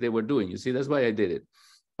things like they were doing. You see, that's why I did it.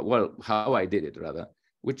 Well, how I did it rather,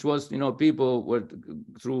 which was, people were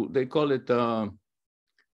through, they call it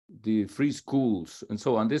the free schools and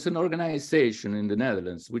so on. There's an organization in the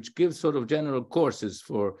Netherlands which gives sort of general courses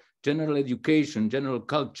for general education, general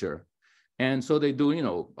culture. And so they do,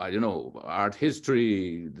 I don't know, art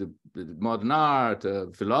history, the modern art,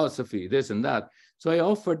 philosophy, this and that. So I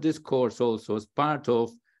offered this course also as part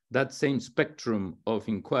of that same spectrum of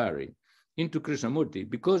inquiry into Krishnamurti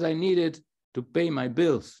because I needed to pay my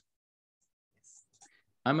bills.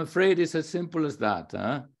 I'm afraid it's as simple as that,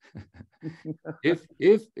 huh?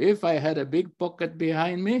 If I had a big pocket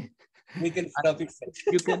behind me, we can stop it.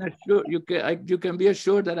 you can be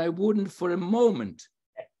assured that I wouldn't for a moment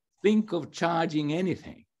think of charging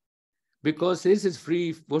anything, because this is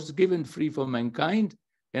free, was given free for mankind.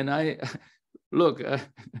 And I look,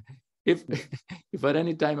 if at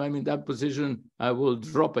any time I'm in that position, I will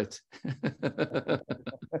drop it.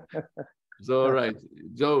 So, all right.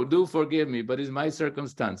 So do forgive me, but it's my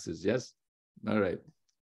circumstances. Yes. All right.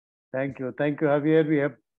 Thank you. Thank you, Javier. We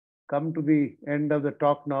have come to the end of the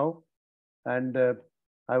talk now. And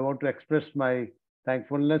I want to express my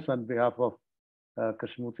thankfulness on behalf of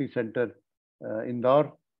Krishnamurti Center,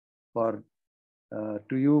 Indore,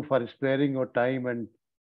 to you for sparing your time and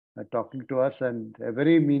talking to us, and a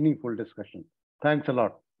very meaningful discussion. Thanks a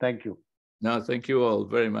lot. Thank you. No, thank you all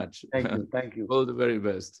very much. Thank you. Thank you. All the very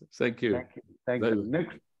best. Thank you. Thank you. Thank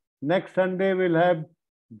you. Next Sunday, we'll have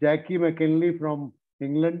Jackie McKinley from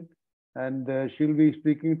England, and she'll be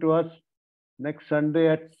speaking to us next Sunday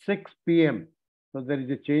at 6 p.m. So there is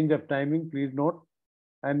a change of timing, please note.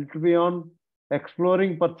 And it will be on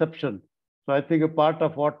exploring perception. So I think a part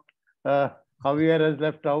of what Javier has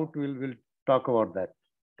left out, we'll talk about that.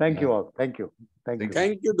 Thank you all. Thank you. Thank you.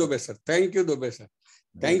 Thank you, Dubey sir. Thank you, Dubey sir.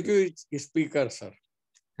 Thank you, speaker sir.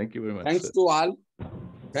 Thank you very much. Thanks to all.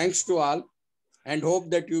 Thanks to all. And hope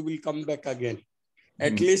that you will come back again.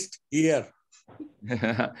 At least here.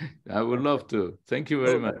 I would love to. Thank you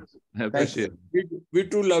very much. I appreciate it. We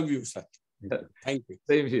too love you, sir. Thank you.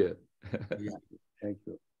 Same here. Yeah. Thank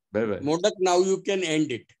you. Bye-bye. Modak, now you can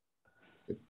end it.